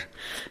Irish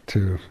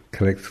to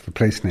collect the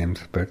place names,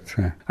 but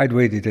I'd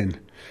waded in.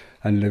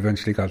 and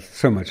eventually got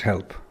so much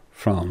help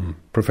from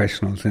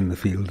professionals in the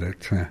field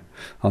that,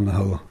 on the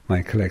whole,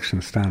 my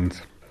collection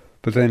stands.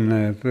 But then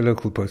the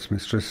local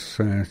postmistress,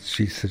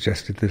 she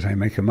suggested that I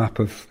make a map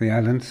of the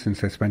island,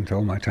 since I spent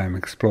all my time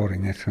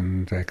exploring it,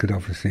 and I could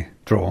obviously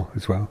draw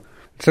as well.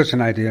 Such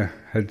an idea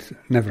had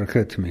never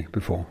occurred to me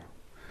before.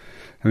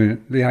 I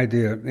mean,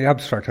 the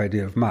abstract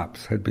idea of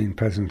maps had been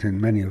present in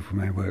many of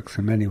my works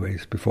in many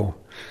ways before,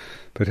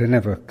 but I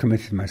never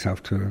committed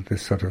myself to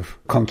this sort of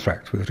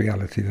contract with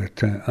reality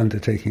that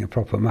undertaking a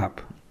proper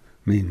map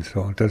means,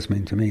 or does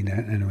mean to me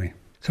anyway.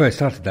 So I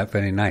started that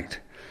very night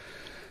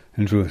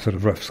and drew a sort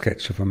of rough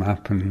sketch of a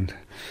map and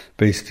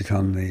based it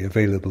on the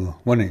available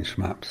 1-inch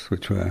maps,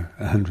 which were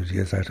 100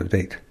 years out of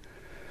date.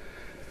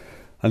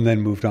 And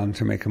then moved on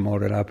to make a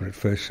more elaborate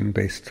version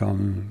based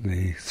on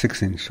the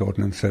 6-inch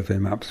Ordnance Survey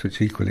maps,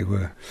 which equally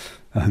were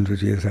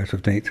 100 years out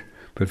of date,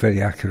 but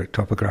very accurate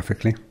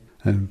topographically,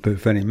 but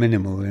very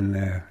minimal in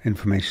their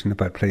information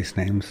about place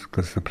names,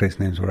 because the place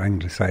names were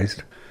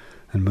anglicised,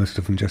 and most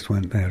of them just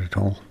weren't there at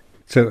all.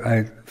 So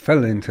I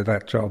fell into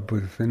that job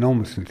with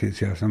enormous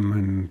enthusiasm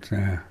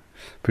and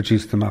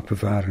produced the map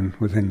of Arran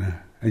within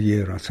a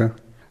year or so.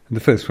 And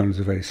the first one was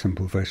a very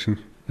simple version.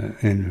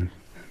 In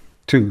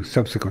 2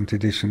 subsequent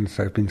editions,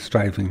 I've been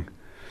striving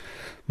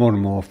more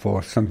and more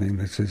for something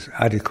that is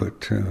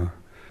adequate to,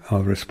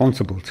 or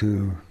responsible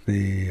to,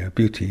 the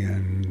beauty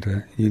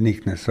and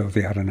uniqueness of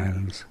the Aran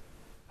Islands.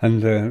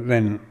 And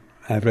then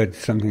I read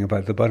something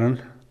about the Burren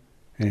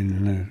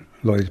in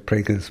Lloyd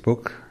Prager's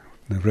book,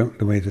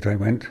 The Way That I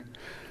Went.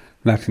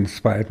 That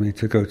inspired me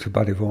to go to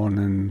Ballyvaughan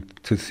and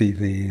to see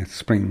the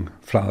spring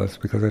flowers,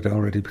 because I'd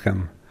already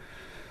become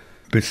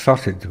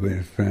besotted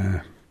with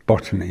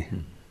botany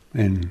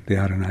in the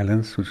Aran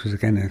Islands, which was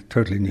again a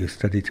totally new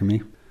study to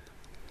me.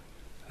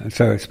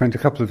 So I spent a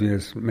couple of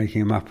years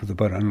making a map of the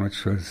Burren,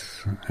 which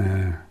was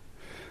it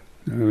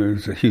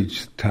was a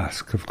huge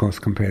task, of course,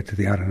 compared to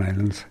the Aran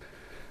Islands,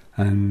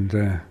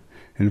 and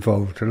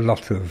involved a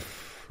lot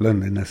of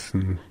loneliness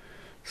and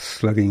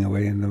slugging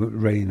away in the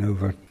rain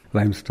over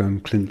limestone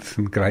clints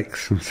and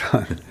grikes and so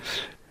on.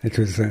 It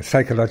was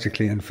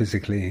psychologically and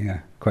physically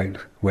quite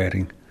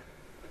wearing.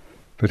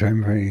 But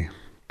I'm very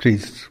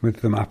pleased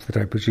with the map that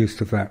I produced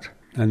of that.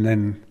 And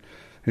then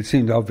it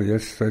seemed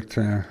obvious that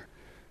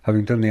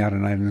having done the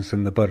Aran Islands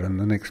and the Burren,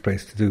 the next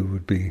place to do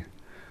would be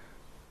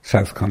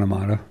South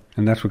Connemara,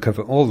 and that would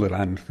cover all the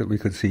land that we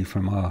could see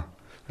from our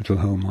little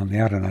home on the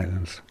Aran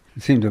Islands.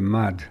 It seemed a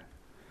mad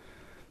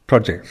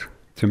project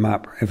to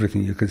map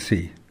everything you could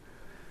see,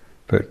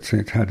 but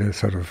it had a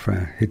sort of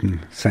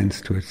hidden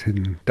sense to it,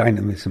 hidden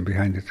dynamism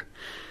behind it.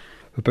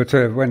 But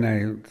when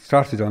I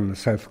started on the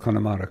South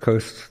Connemara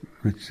coast,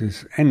 which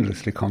is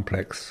endlessly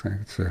complex,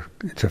 it's a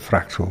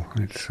fractal,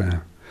 it's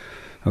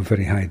of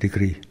very high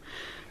degree,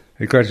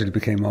 it gradually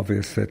became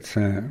obvious that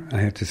I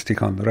had to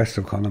stick on the rest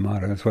of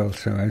Connemara as well,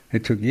 so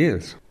it took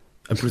years.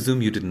 I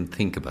presume you didn't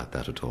think about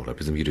that at all. I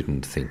presume you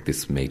didn't think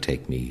this may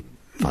take me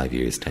 5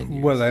 years, 10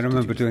 years. Well, I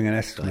remember doing an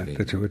estimate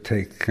that it would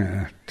take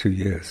 2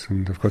 years,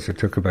 and of course it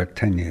took about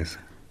 10 years.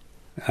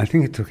 I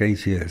think it took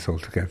 8 years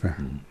altogether,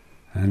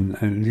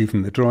 and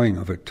even the drawing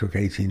of it took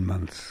 18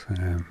 months.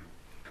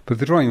 But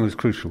the drawing was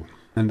crucial,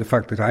 and the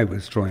fact that I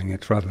was drawing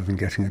it rather than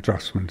getting a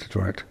draftsman to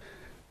draw it.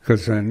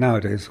 Because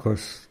nowadays, of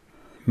course,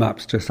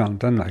 maps just aren't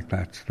done like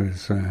that.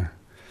 There's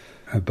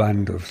a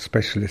band of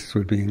specialists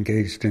would be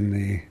engaged in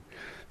the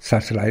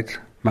satellite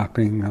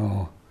mapping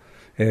or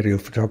aerial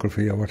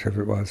photography or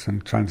whatever it was,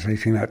 and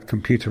translating that,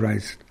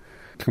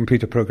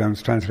 computer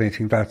programs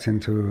translating that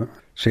into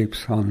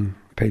shapes on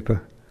paper.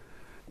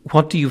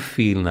 What do you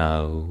feel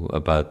now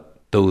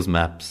about those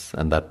maps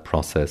and that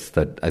process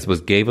that I suppose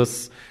gave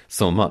us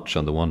so much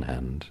on the one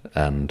hand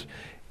and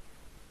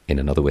in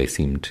another way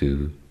seemed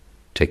to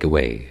take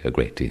away a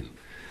great deal?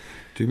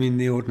 Do you mean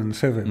the Ordnance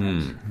Survey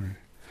maps?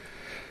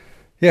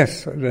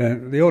 Yes,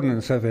 the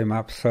Ordnance Survey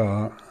maps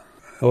are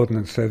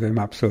Ordnance Survey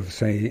maps of,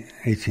 say,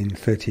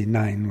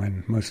 1839,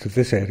 when most of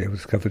this area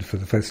was covered for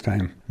the first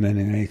time. And then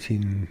in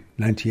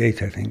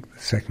 1898, I think, the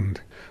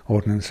second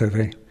Ordnance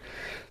Survey.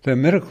 They're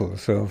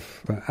miracles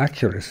of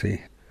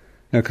accuracy.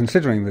 Now,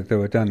 considering that they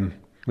were done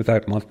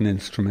without modern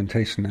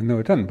instrumentation, and they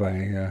were done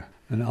by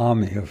an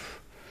army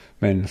of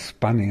men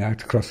spanning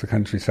out across the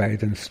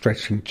countryside and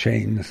stretching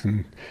chains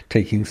and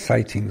taking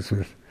sightings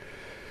with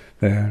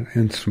their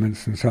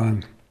instruments and so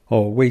on,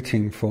 or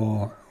waiting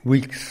for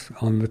weeks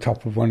on the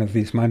top of one of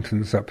these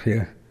mountains up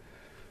here,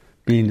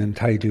 Bean and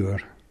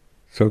Taidur,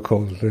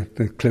 so-called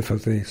the cliff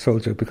of the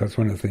soldier, because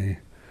one of the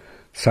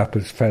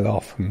sappers fell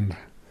off and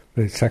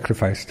they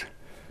sacrificed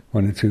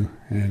one or two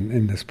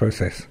in this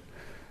process,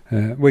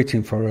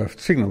 waiting for a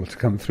signal to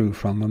come through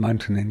from a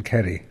mountain in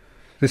Kerry.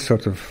 This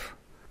sort of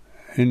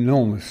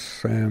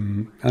enormous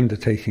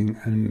undertaking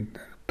and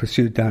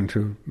pursued down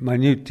to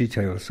minute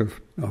details of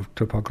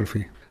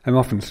topography. I'm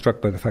often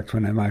struck by the fact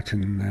when I'm out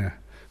in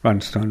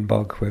Roundstone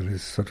bog, where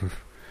there's sort of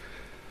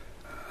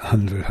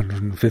 100,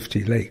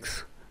 150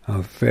 lakes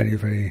of very,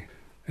 very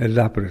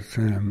elaborate,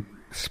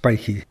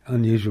 spiky,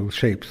 unusual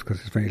shapes, because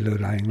it's very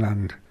low-lying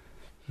land.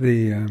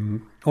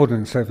 The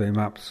Ordnance Survey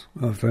maps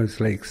of those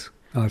lakes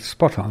are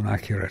spot-on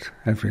accurate,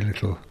 every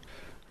little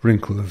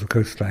wrinkle of the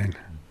coastline.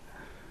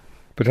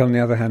 But on the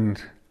other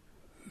hand,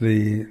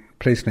 the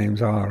place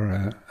names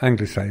are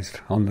anglicised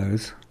on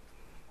those,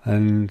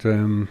 and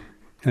an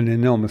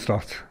enormous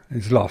lot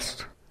is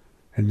lost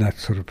in that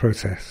sort of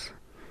process.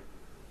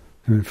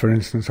 I mean, for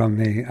instance, on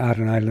the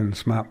Aran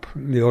Islands map,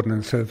 the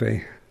Ordnance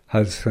Survey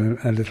has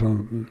a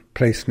little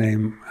place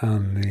name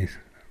on the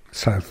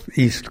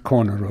southeast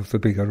corner of the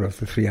bigger of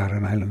the three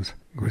Aran Islands,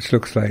 which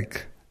looks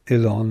like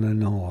Ilon and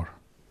Nor,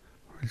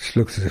 which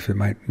looks as if it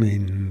might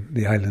mean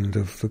the island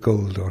of the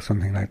gold or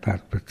something like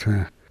that. But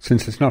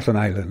since it's not an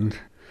island,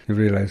 you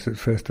realise at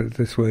first that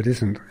this word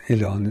isn't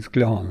Ilon, it's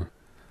Glon.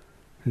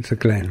 It's a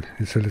glen,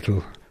 it's a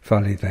little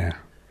valley there.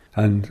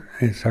 And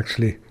it's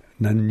actually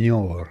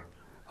Nanyor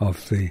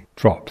of the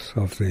drops,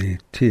 of the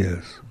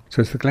tears.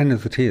 So it's the Glen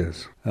of the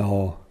Tears,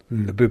 or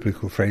in the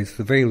biblical phrase,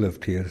 the Vale of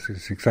Tears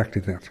is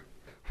exactly that.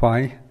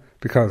 Why?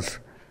 Because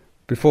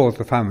before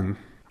the famine,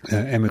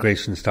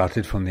 emigration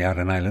started from the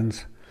Aran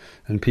Islands,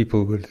 and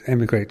people would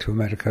emigrate to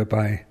America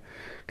by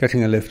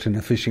getting a lift in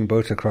a fishing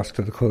boat across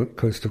to the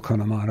coast of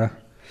Connemara.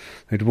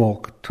 They'd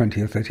walk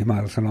 20 or 30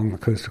 miles along the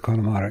coast of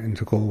Connemara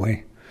into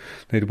Galway.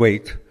 They'd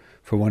wait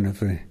for one of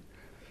the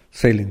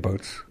sailing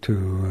boats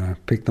to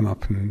pick them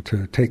up and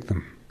to take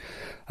them.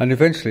 And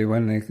eventually,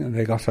 when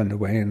they got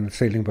underway and the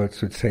sailing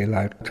boats would sail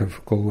out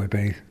of Galway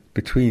Bay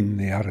between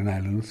the Aran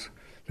Islands,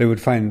 they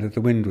would find that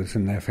the wind was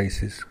in their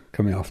faces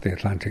coming off the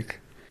Atlantic,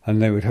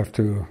 and they would have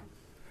to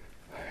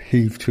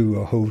heave to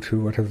or hold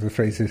to, whatever the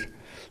phrase is.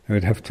 They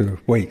would have to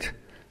wait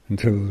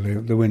until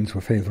the winds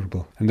were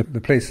favourable. And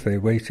the place they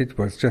waited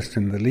was just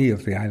in the lee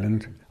of the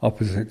island,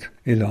 opposite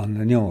Ilon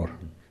and Nor.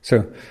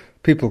 So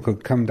people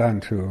could come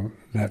down to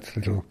that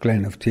little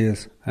Glen of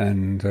Tears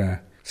and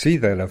see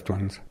their loved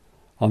ones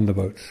on the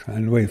boats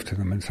and wave to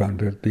them and so on,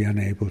 but be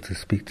unable to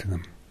speak to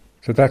them.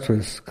 So that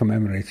was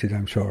commemorated,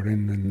 I'm sure,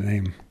 in the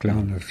name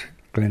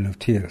Glen of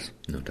Tears.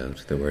 No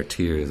doubt, there were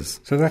tears.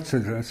 So that's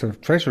a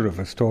treasure of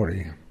a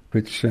story,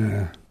 which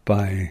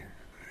by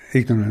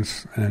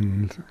ignorance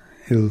and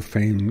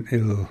ill-famed,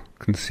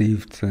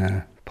 ill-conceived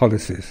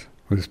policies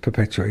was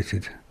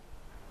perpetuated.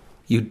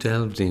 You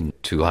delved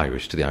into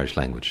Irish, to the Irish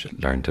language,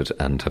 learned it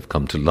and have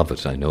come to love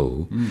it, I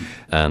know.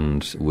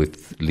 And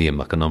with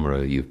Liam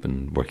McConnumara, you've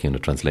been working on a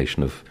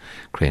translation of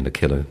Crain a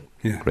Killa,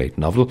 great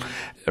novel,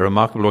 a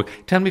remarkable work.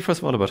 Tell me first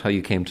of all about how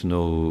you came to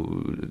know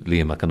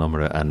Liam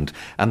McConnumara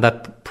and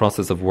that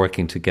process of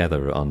working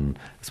together on,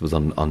 I suppose,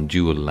 on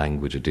dual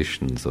language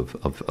editions of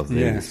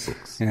various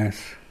books.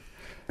 Yes.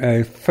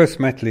 I first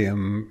met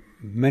Liam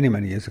many,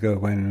 many years ago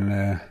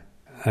when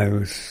I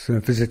was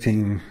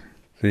visiting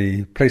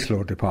the place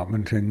law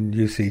department in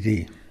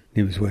UCD.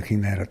 He was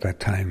working there at that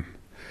time.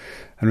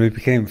 And we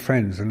became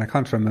friends, and I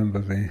can't remember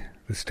the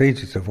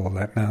stages of all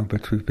that now,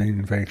 but we've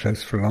been very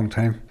close for a long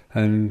time.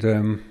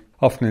 And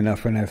often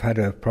enough, when I've had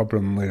a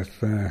problem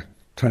with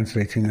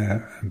translating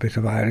a bit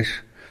of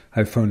Irish,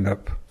 I've phoned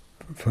up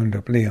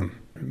Liam.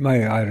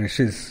 My Irish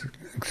is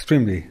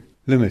extremely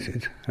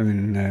limited. I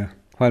mean,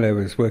 while I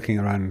was working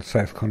around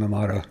South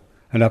Connemara,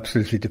 and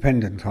absolutely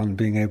dependent on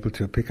being able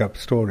to pick up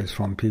stories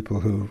from people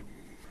who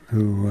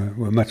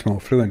were much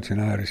more fluent in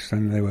Irish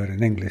than they were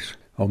in English,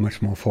 or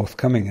much more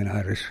forthcoming in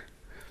Irish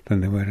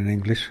than they were in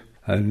English.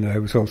 And I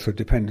was also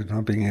dependent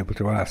on being able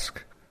to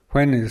ask,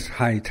 when is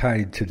high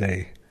tide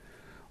today?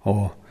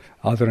 Or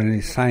are there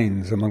any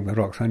signs among the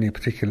rocks, any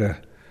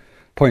particular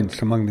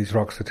points among these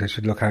rocks that I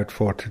should look out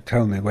for to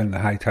tell me when the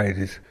high tide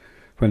is,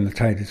 when the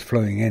tide is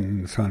flowing in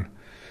and so on,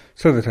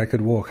 so that I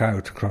could walk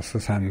out across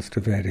the sands to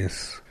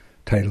various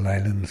tidal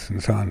islands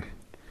and so on.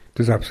 It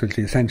was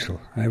absolutely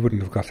essential. I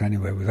wouldn't have got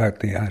anywhere without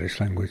the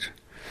Irish language.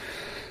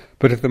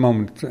 But at the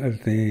moment,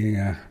 at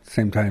the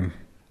same time,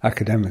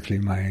 academically,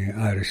 my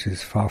Irish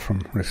is far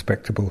from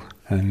respectable,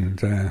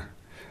 and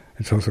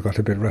it's also got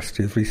a bit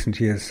rusty of recent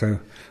years. So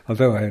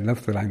although I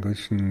love the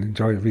language and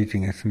enjoy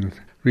reading it and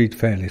read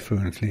fairly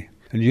fluently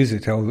and use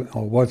it, or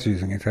was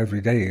using it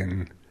every day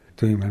and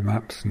doing my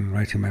maps and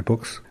writing my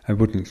books, I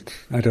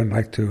don't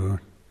like to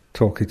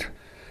talk it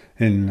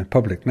in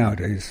public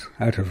nowadays,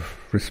 out of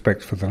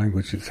respect for the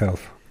language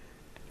itself.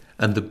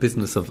 And the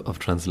business of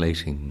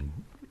translating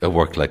a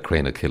work like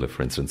Crain a Killa,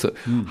 for instance, so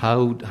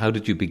how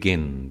did you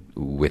begin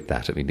with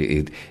that? I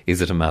mean,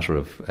 is it a matter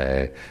of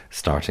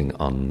starting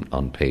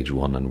on page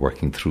one and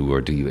working through,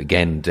 or do you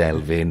again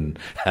delve in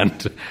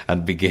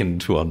and begin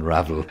to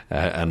unravel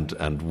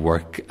and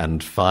work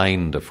and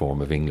find a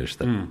form of English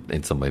that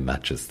in some way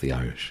matches the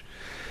Irish?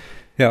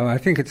 Yeah, I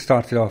think it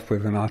started off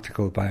with an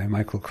article by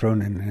Michael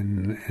Cronin,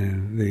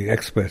 in the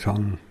expert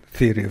on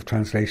theory of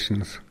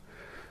translations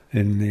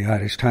in the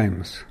Irish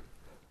Times.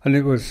 And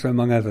it was,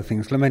 among other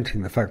things,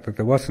 lamenting the fact that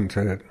there wasn't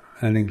an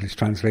English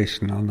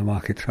translation on the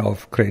market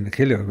of Crain a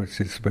Killa, which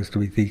is supposed to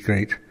be the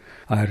great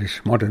Irish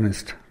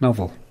modernist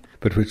novel,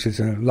 but which is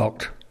a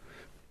locked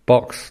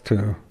box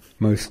to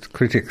most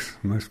critics,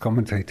 most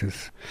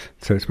commentators.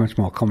 So it's much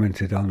more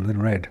commented on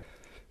than read.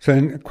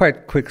 So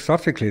quite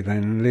quixotically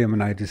then, Liam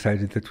and I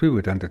decided that we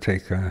would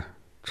undertake a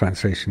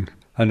translation.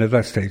 And at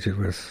that stage it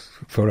was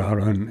for our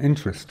own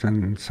interest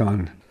and so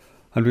on.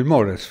 And we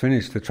more or less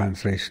finished the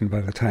translation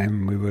by the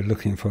time we were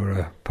looking for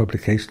a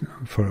publication,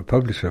 for a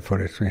publisher for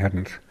it. We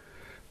hadn't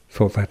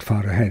thought that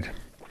far ahead.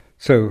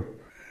 So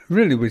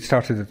really we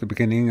started at the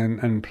beginning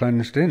and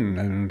plunged in,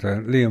 and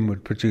Liam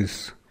would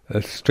produce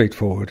a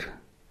straightforward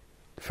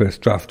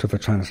first draft of a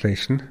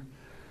translation.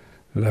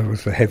 That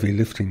was the heavy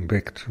lifting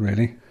bit,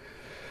 really.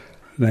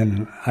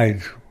 Then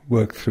I'd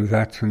work through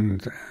that,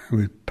 and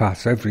we'd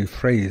pass every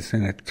phrase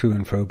in it to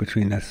and fro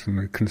between us, and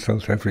we'd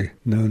consult every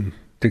known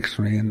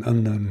dictionary and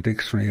unknown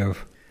dictionary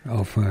of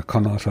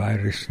Connaught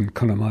Irish and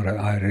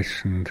Connemara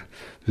Irish, and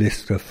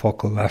list of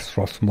Focal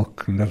Asros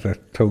Muck and other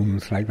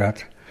tomes like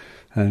that,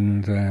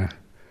 and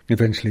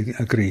eventually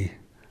agree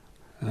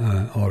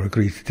or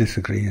agree to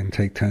disagree and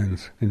take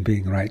turns in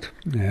being right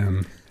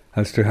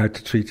as to how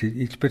to treat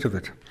each bit of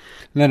it.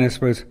 And then I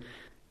suppose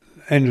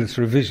endless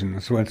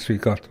revisions once we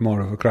got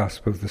more of a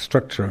grasp of the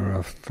structure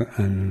of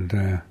and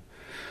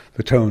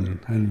the tone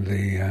and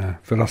the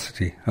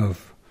velocity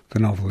of the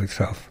novel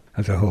itself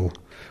as a whole.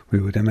 We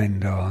would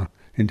amend our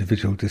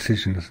individual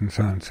decisions and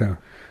so on. So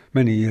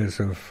many years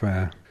of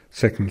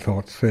second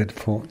thoughts, third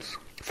thoughts,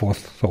 fourth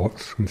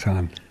thoughts and so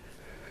on.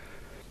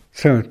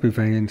 So it'd be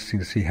very interesting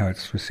to see how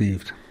it's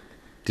received.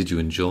 Did you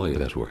enjoy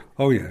that work?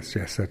 Oh yes,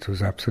 that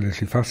was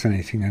absolutely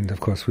fascinating, and of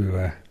course we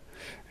were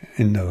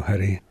in no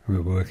hurry. We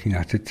were working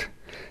at it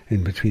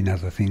in between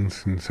other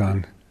things and so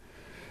on.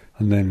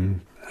 And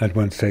then at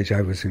one stage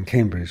I was in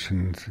Cambridge,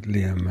 and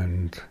Liam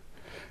and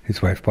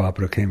his wife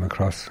Barbara came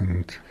across,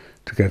 and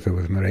together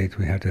with Mairead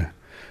we had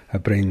a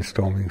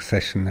brainstorming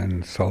session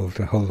and solved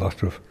a whole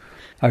lot of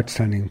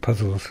outstanding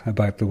puzzles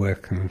about the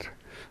work and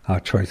our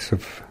choice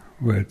of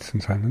words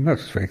and so on. And that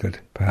was very good,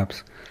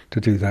 perhaps,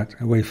 to do that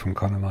away from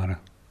Connemara.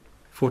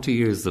 40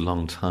 years is a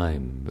long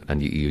time,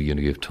 and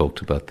you've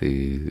talked about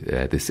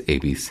this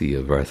ABC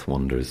of Earth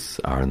Wonders,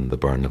 Arran, the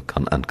Burn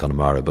and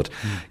Connemara. But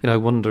I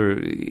wonder,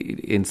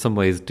 in some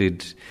ways,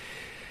 did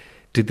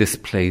this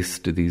place,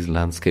 did these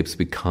landscapes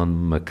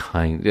become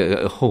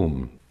a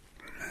home?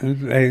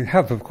 They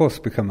have, of course,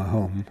 become a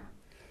home,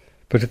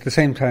 but at the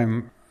same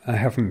time, I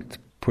haven't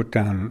put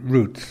down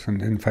roots,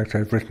 and in fact,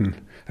 I've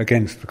written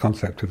against the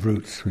concept of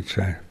roots, which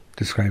I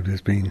described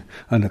as being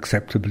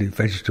unacceptably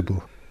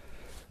vegetable.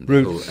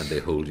 Roots, and they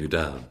hold you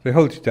down. They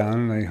hold you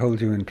down, they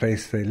hold you in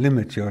place, they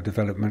limit your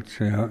development.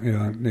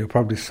 You're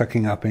probably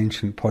sucking up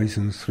ancient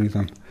poisons through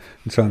them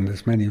and so on.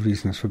 There's many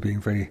reasons for being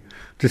very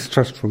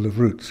distrustful of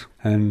roots.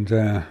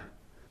 And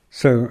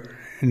so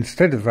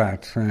instead of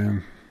that,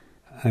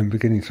 I'm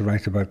beginning to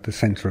write about the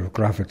centre of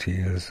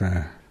gravity as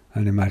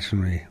an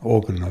imaginary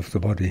organ of the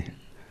body.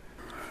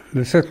 At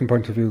a certain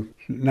point of view,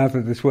 now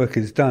that this work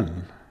is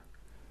done,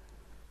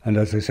 and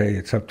as I say,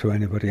 it's up to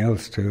anybody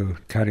else to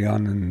carry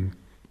on and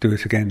do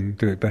it again,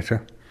 do it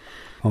better,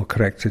 or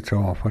correct it,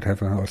 or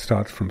whatever, or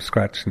start from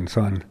scratch and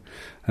so on.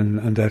 And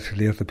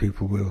undoubtedly other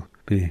people will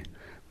be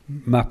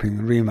mapping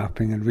and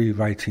remapping and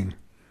rewriting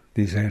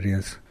these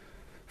areas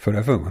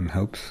forever, one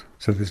hopes.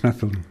 So there's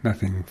nothing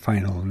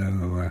final,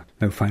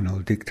 no final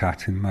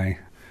diktat in my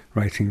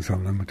writings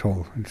on them at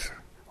all. It's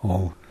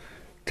all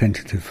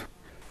tentative.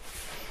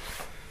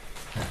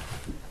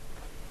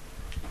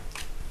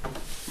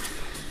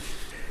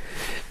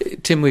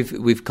 Tim,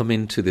 we've come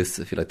into this,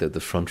 if you like, the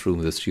front room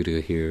of the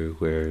studio here,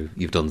 where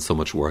you've done so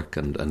much work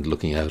and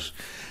looking out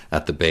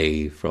at the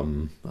bay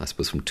from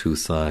two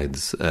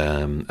sides,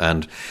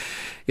 and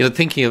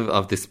thinking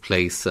of this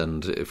place,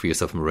 and for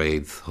yourself,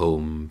 Mairead,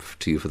 home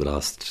to you for the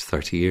last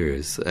 30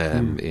 years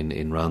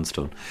in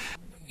Roundstone.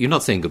 You're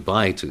not saying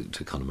goodbye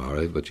to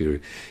Connemara, but you're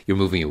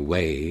moving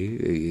away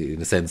in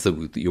a sense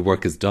that your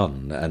work is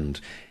done, and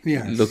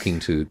looking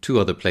to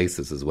other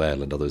places as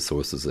well, and other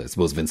sources, I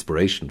suppose, of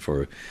inspiration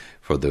for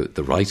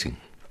the writing.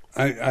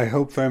 I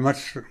hope very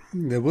much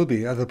there will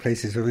be other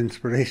places of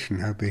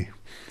inspiration. I'll be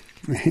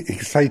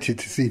excited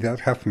to see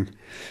that happen.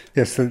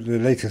 Yes, the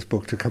latest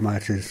book to come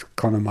out is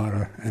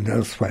Connemara and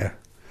Elsewhere.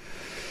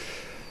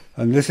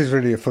 And this is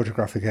really a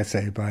photographic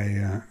essay by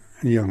a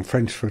young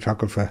French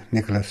photographer,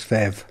 Nicolas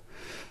Fèvre,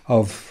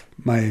 of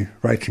my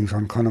writings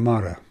on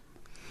Connemara,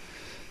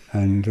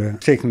 and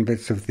taken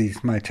bits of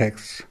my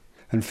texts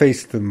and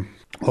faced them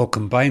or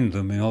combined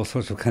them in all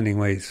sorts of cunning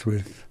ways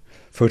with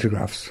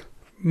photographs,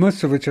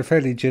 most of which are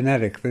fairly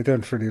generic. They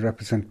don't really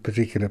represent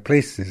particular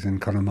places in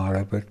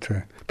Connemara, but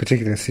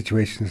particular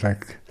situations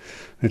like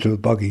little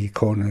boggy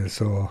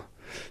corners or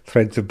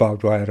threads of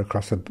barbed wire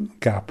across a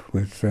gap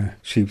with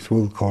sheep's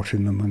wool caught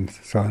in them and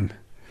so on.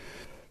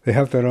 They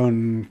have their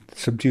own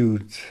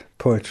subdued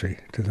poetry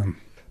to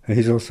them.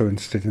 He's also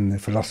interested in the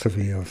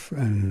philosophy of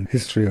and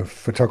history of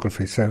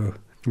photography, so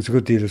there's a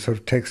good deal of sort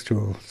of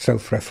textual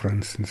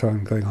self-reference and so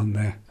on going on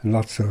there, and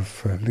lots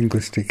of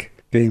linguistic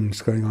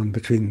games going on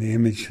between the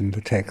image and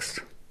the text.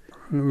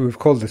 We've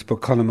called this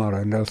book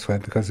Connemara and Elsewhere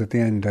because at the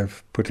end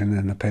I've put in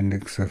an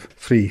appendix of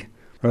 3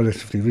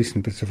 relatively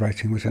recent bits of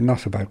writing which are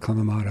not about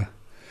Connemara,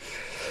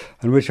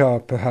 and which are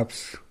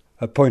perhaps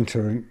a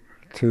pointer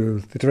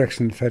to the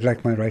direction that I'd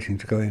like my writing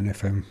to go in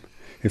if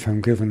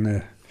I'm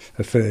given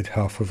a third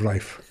half of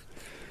life,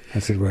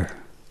 as it were.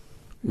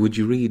 Would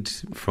you read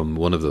from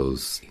one of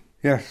those?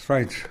 Yes,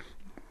 right.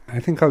 I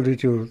think I'll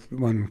read you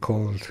one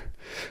called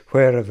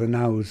Where Are the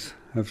Nows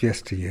of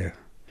Yesteryear,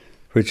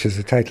 which as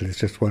a title is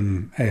just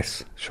one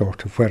S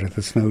short of Where Are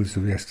the Snows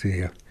of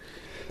Yesteryear.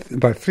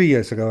 About 3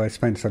 years ago I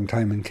spent some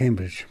time in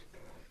Cambridge,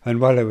 and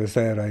while I was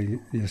there I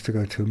used to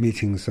go to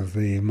meetings of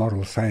the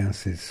Moral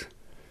Sciences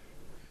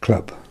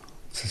Club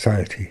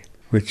Society,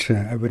 which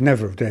I would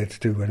never have dared to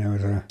do when I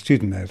was a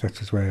student there. That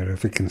was where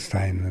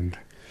Wittgenstein and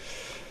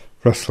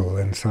Russell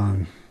and so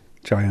on,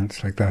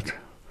 giants like that,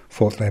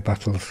 fought their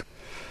battles.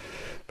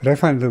 But I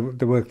found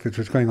the work that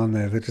was going on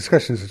there, the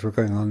discussions that were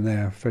going on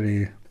there,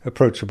 very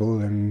approachable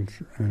and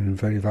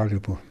very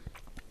valuable.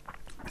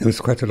 There was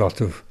quite a lot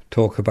of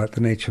talk about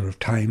the nature of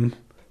time,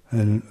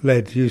 and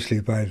led usually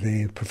by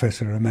the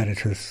Professor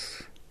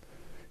Emeritus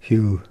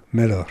Hugh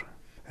Miller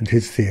and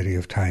his theory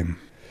of time.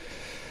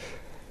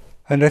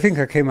 And I think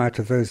I came out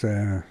of those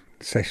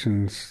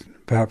sessions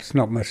perhaps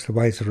not much the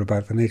wiser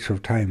about the nature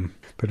of time,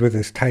 but with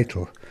this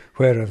title,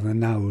 Where Are the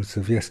Nows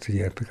of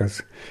Yesteryear,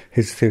 because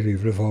his theory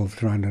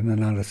revolved around an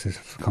analysis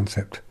of the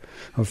concept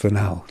of the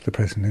now, the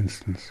present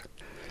instance.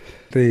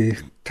 The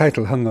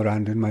title hung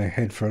around in my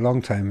head for a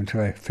long time until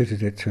I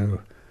fitted it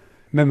to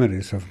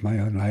memories of my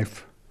own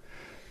life,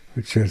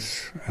 which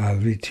is, I'll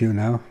read to you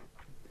now.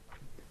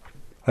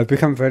 I've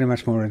become very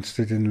much more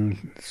interested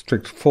in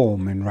strict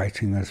form in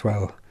writing as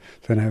well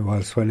than I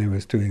was when I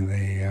was doing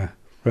the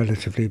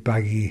relatively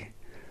baggy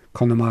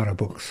Connemara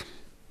books.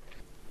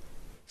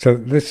 So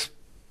this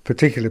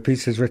particular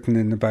piece is written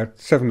in about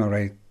 7 or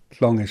 8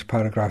 longish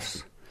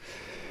paragraphs,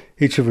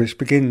 each of which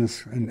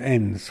begins and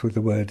ends with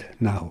the word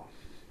now.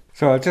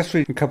 So I'll just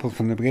read a couple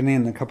from the beginning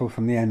and a couple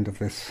from the end of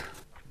this.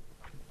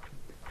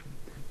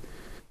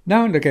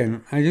 Now and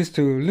again I used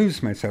to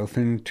lose myself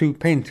in 2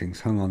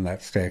 paintings hung on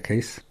that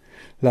staircase,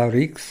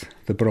 Lauric's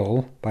The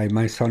Brawl by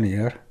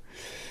Meissonier,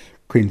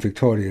 Queen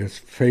Victoria's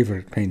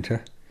favourite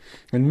painter,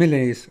 and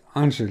Millet's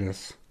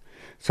Angelus,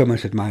 so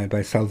much admired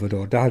by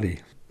Salvador Dali.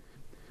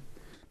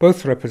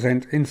 Both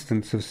represent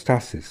instants of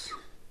stasis.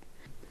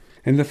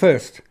 In the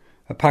first,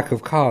 a pack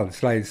of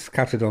cards lies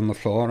scattered on the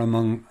floor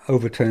among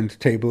overturned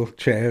table,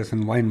 chairs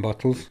and wine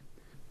bottles.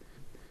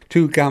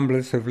 2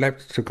 gamblers have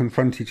leapt to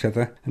confront each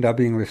other and are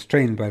being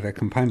restrained by their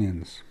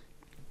companions.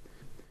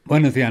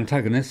 One of the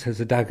antagonists has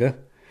a dagger.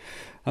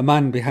 A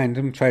man behind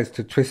him tries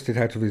to twist it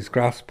out of his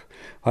grasp,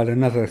 while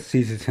another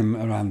seizes him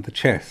around the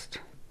chest.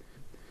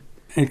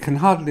 It can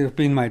hardly have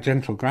been my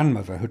gentle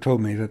grandmother who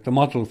told me that the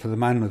model for the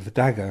man with the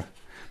dagger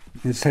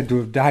is said to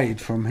have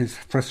died from his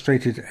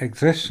frustrated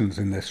exertions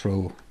in this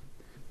role.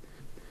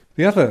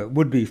 The other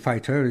would-be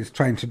fighter is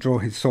trying to draw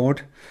his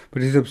sword,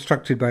 but is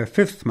obstructed by a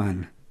 5th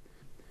man,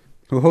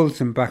 who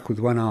holds him back with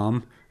one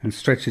arm and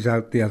stretches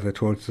out the other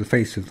towards the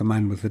face of the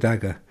man with the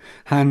dagger,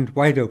 hand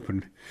wide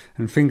open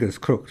and fingers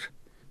crooked,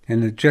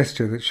 in a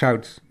gesture that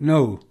shouts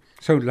 "No!"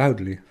 so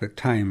loudly that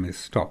time is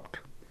stopped.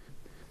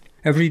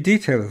 Every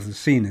detail of the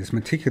scene is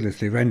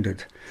meticulously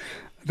rendered,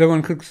 though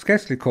one could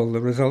scarcely call the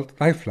result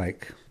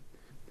lifelike.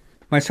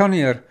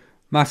 Meissonier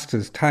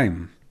masters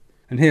time,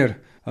 and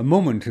here a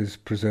moment is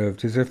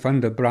preserved as if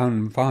under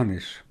brown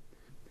varnish,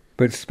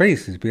 but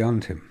space is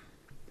beyond him.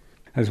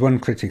 As one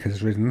critic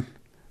has written,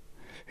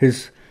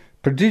 his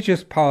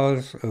prodigious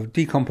powers of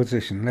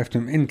decomposition left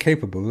him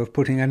incapable of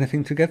putting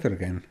anything together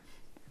again.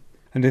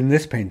 And in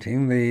this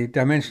painting, the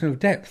dimension of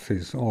depth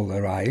is all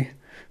awry.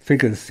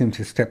 Figures seem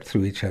to step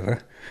through each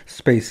other.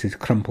 Space is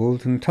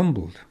crumpled and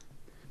tumbled.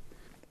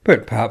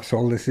 But perhaps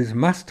all this is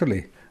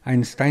masterly,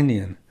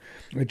 Einsteinian,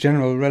 a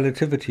general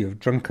relativity of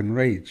drunken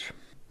rage.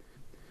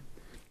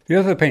 The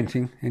other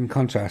painting, in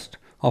contrast,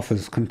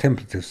 offers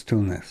contemplative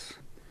stillness.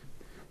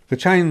 The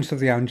chimes of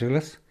the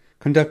Angelus,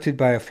 conducted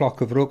by a flock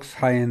of rooks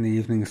high in the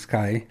evening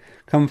sky,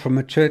 come from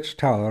a church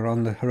tower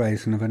on the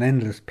horizon of an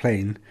endless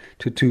plain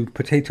to 2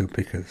 potato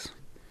pickers.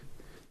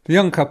 The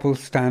young couple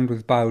stand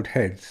with bowed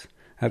heads,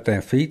 at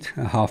their feet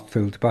a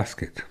half-filled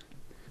basket.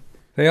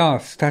 They are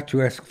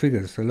statuesque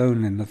figures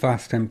alone in the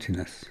vast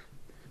emptiness.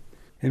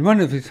 In one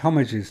of his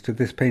homages to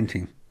this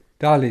painting,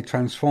 Dali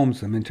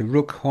transforms them into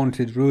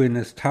rook-haunted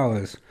ruinous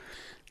towers,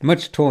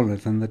 much taller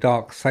than the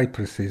dark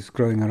cypresses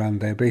growing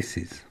around their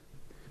bases.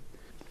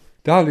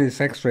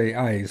 Dali's X-ray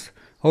eyes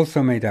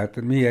also made out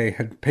that Millet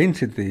had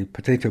painted the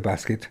potato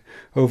basket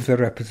over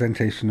the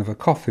representation of a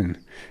coffin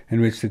in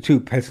which the 2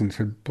 peasants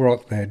had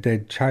brought their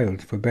dead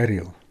child for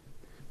burial.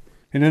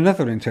 In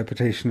another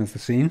interpretation of the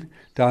scene,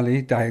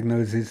 Dali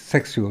diagnoses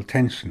sexual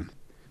tension.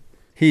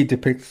 He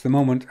depicts the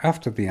moment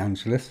after the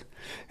Angelus,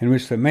 in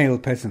which the male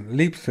peasant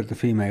leaps at the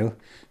female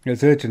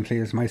as urgently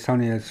as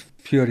Meissonier's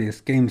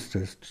furious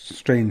gamesters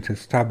strain to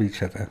stab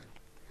each other.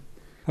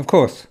 Of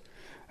course,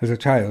 as a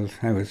child,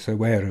 I was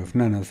aware of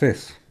none of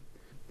this.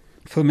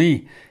 For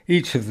me,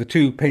 each of the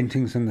 2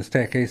 paintings in the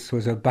staircase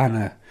was a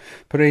banner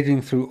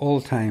parading through all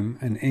time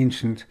an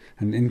ancient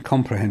and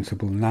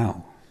incomprehensible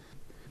now.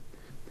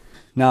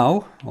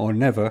 Now, or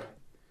never,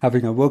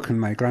 having awoken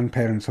my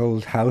grandparents'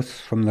 old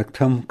house from the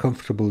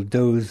comfortable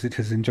doze it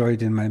has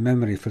enjoyed in my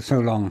memory for so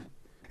long,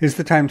 is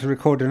the time to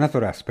record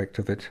another aspect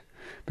of it,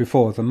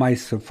 before the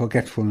mice of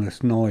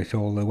forgetfulness gnaw it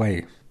all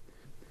away.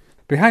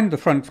 Behind the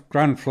front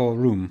ground floor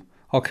room,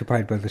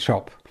 occupied by the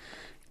shop,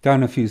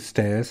 down a few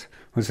stairs,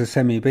 was a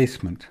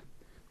semi-basement.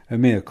 A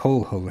mere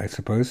coal-hole, I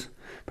suppose,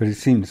 but it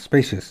seemed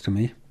spacious to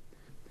me,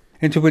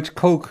 into which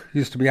coke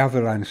used to be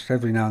avalanched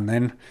every now and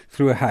then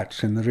through a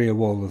hatch in the rear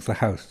wall of the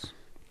house.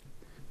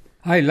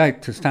 I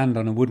liked to stand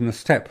on a wooden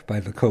step by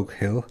the coke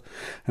hill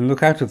and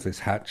look out of this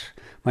hatch,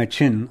 my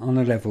chin on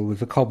a level with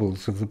the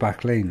cobbles of the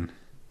back lane.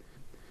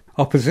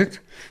 Opposite,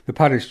 the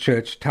parish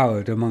church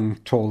towered among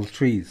tall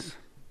trees.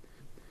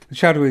 The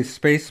shadowy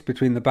space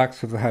between the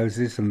backs of the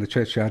houses and the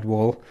churchyard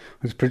wall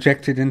was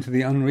projected into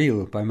the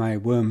unreal by my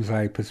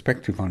worm's-eye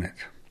perspective on it.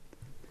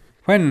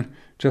 When,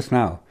 just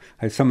now,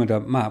 I summoned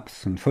up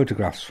maps and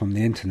photographs from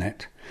the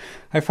internet,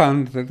 I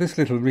found that this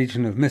little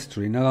region of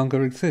mystery no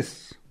longer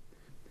exists.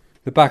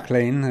 The back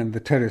lane and the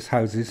terrace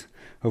houses,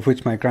 of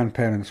which my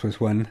grandparents was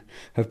one,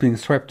 have been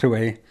swept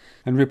away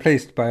and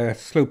replaced by a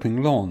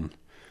sloping lawn,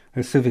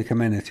 a civic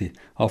amenity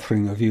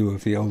offering a view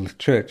of the old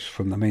church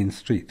from the main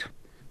street.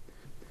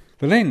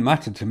 The lane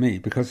mattered to me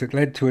because it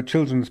led to a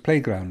children's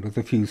playground with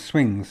a few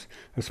swings,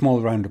 a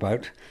small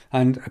roundabout,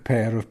 and a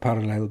pair of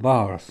parallel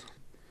bars.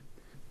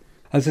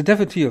 As a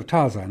devotee of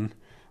Tarzan,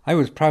 I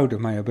was proud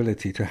of my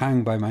ability to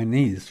hang by my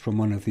knees from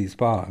one of these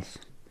bars.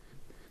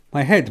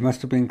 My head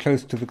must have been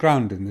close to the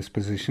ground in this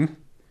position,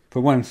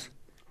 for once,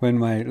 when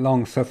my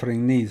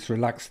long-suffering knees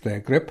relaxed their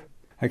grip,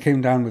 I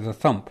came down with a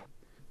thump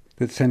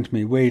that sent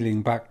me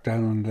wailing back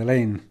down the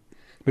lane,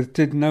 but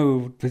did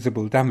no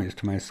visible damage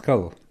to my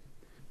skull.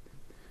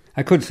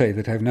 I could say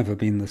that I've never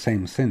been the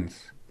same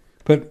since,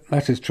 but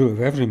that is true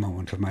of every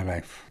moment of my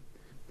life.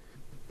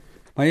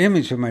 My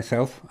image of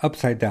myself,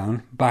 upside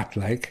down,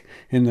 bat-like,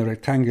 in the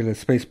rectangular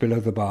space below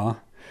the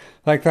bar,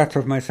 like that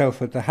of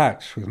myself at the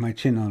hatch with my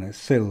chin on its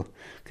sill,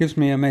 gives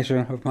me a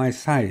measure of my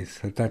size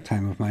at that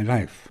time of my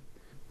life.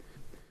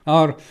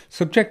 Our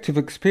subjective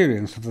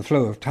experience of the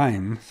flow of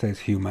time, says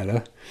Hugh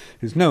Miller,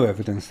 is no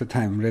evidence that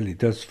time really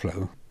does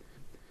flow.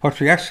 What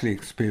we actually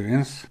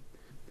experience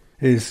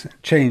is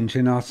change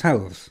in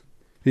ourselves,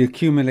 the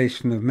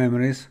accumulation of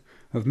memories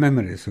of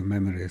memories of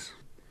memories.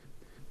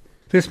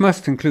 This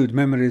must include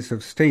memories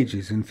of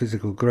stages in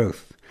physical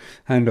growth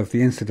and of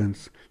the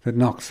incidents that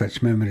knock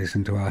such memories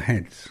into our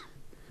heads.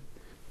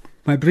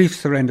 My brief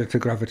surrender to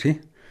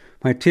gravity,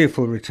 my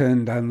tearful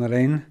return down the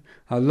lane,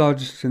 are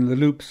lodged in the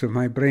loops of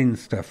my brain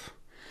stuff,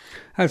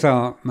 as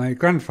are my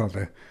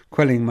grandfather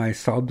quelling my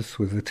sobs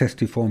with the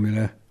testy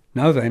formula,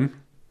 "Now then,"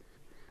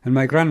 and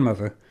my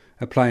grandmother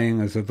applying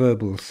as a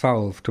verbal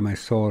salve to my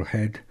sore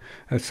head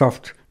a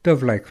soft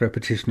dove-like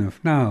repetition of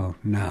 "now,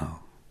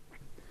 now."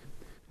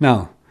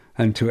 Now,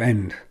 and to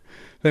end,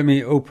 let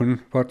me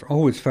open what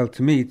always felt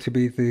to me to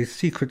be the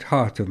secret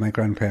heart of my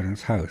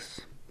grandparents'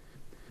 house.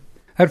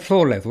 At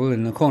floor level,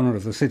 in the corner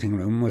of the sitting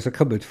room, was a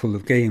cupboard full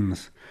of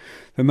games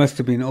that must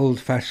have been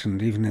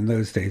old-fashioned even in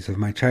those days of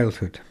my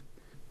childhood.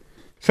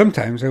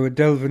 Sometimes I would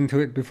delve into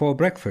it before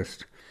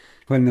breakfast,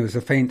 when there was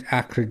a faint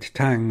acrid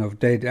tang of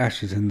dead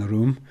ashes in the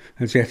room,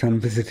 as yet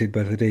unvisited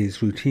by the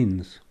day's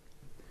routines.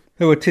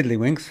 There were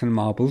tiddlywinks and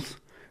marbles,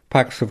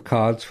 packs of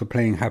cards for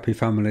playing happy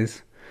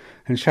families,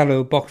 and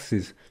shallow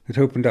boxes that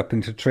opened up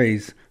into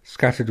trays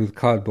scattered with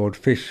cardboard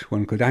fish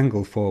one could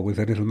angle for with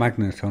a little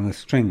magnet on a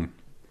string.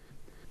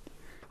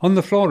 On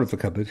the floor of the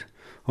cupboard,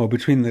 or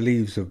between the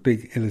leaves of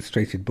big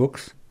illustrated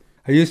books,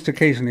 I used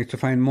occasionally to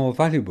find more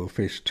valuable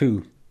fish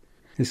too,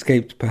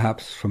 escaped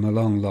perhaps from a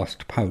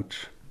long-lost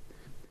pouch.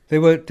 They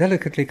were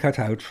delicately cut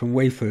out from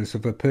wafers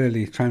of a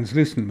pearly,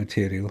 translucent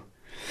material,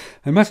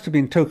 and must have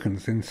been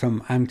tokens in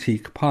some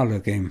antique parlour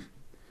game.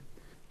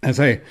 As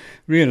I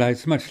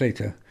realised much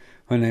later,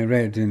 when I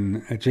read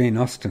in a Jane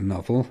Austen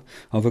novel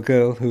of a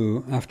girl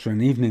who, after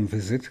an evening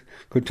visit,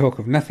 could talk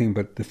of nothing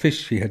but the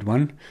fish she had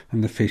won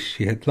and the fish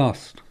she had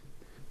lost.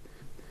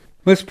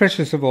 Most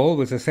precious of all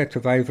was a set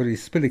of ivory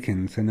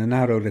spillikins in a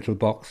narrow little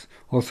box,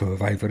 also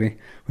of ivory,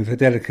 with a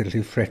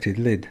delicately fretted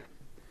lid.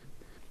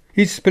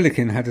 Each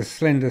spillikin had a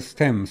slender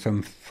stem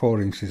some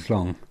 4 inches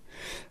long,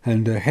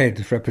 and a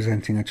head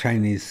representing a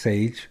Chinese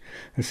sage,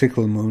 a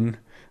sickle moon,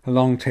 a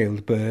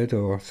long-tailed bird,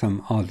 or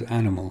some odd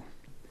animal.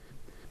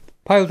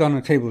 Piled on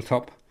a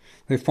tabletop,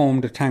 they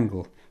formed a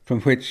tangle,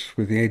 from which,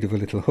 with the aid of a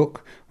little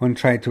hook, one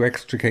tried to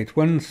extricate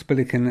one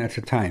spillikin at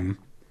a time,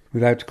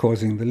 without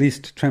causing the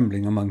least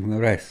trembling among the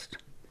rest.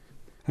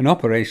 An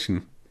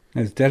operation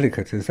as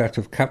delicate as that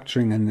of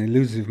capturing an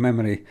elusive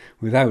memory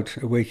without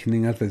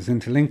awakening others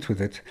interlinked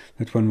with it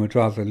that one would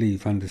rather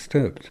leave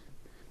undisturbed.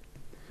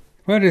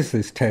 Where is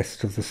this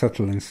test of the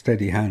subtle and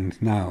steady hand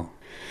now?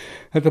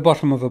 At the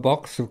bottom of a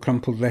box of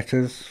crumpled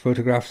letters,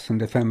 photographs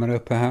and ephemera,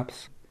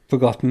 perhaps,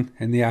 forgotten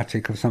in the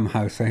attic of some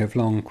house I have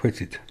long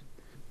quitted.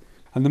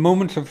 And the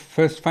moment of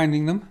first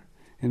finding them,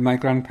 in my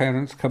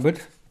grandparents'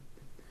 cupboard?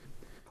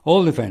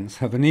 All events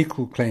have an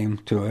equal claim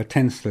to a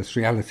tenseless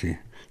reality,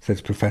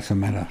 says Professor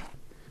Miller.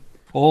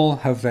 All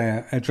have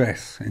their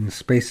address in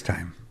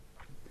space-time.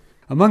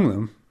 Among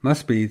them,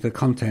 must be the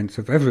contents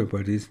of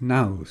everybody's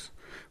nows,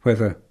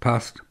 whether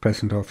past,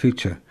 present or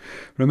future,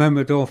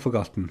 remembered or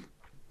forgotten,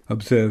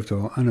 observed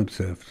or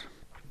unobserved.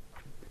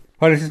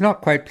 While it is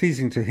not quite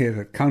pleasing to hear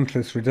that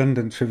countless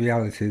redundant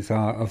trivialities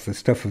are of the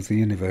stuff of the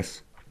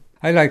universe,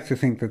 I like to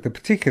think that the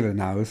particular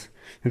nows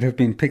that have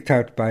been picked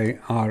out by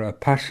our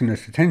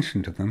passionate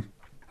attention to them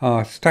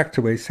are stacked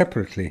away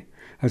separately,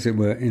 as it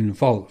were in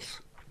vaults,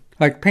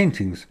 like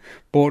paintings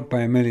bought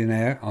by a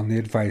millionaire on the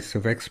advice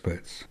of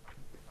experts.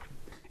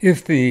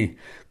 If the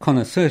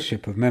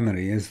connoisseurship of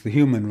memory is the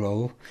human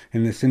role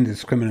in this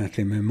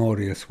indiscriminately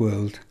memorious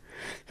world,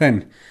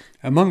 then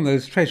among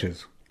those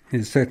treasures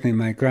is certainly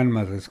my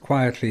grandmother's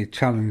quietly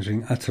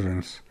challenging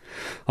utterance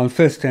on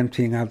first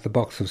emptying out the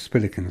box of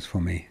spillikins for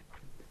me.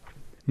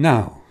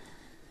 Now.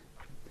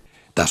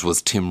 That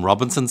was Tim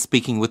Robinson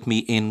speaking with me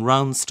in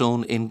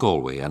Roundstone in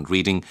Galway and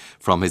reading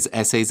from his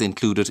essays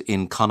included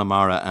in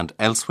Connemara and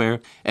Elsewhere,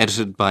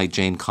 edited by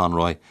Jane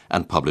Conroy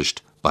and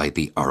published by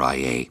the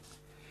RIA.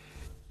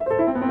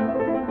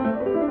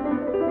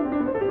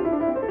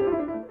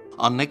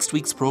 On next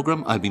week's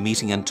programme, I'll be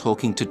meeting and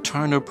talking to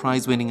Turner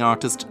Prize-winning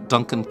artist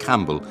Duncan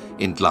Campbell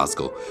in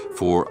Glasgow.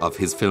 4 of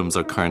his films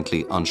are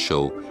currently on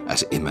show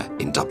at IMA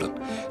in Dublin.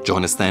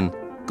 Join us then.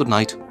 Good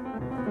night.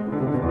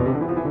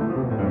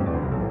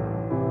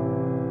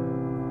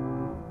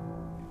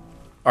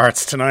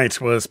 Arts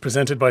Tonight was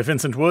presented by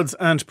Vincent Woods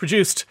and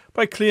produced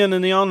by Clean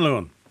in the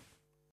Onlún.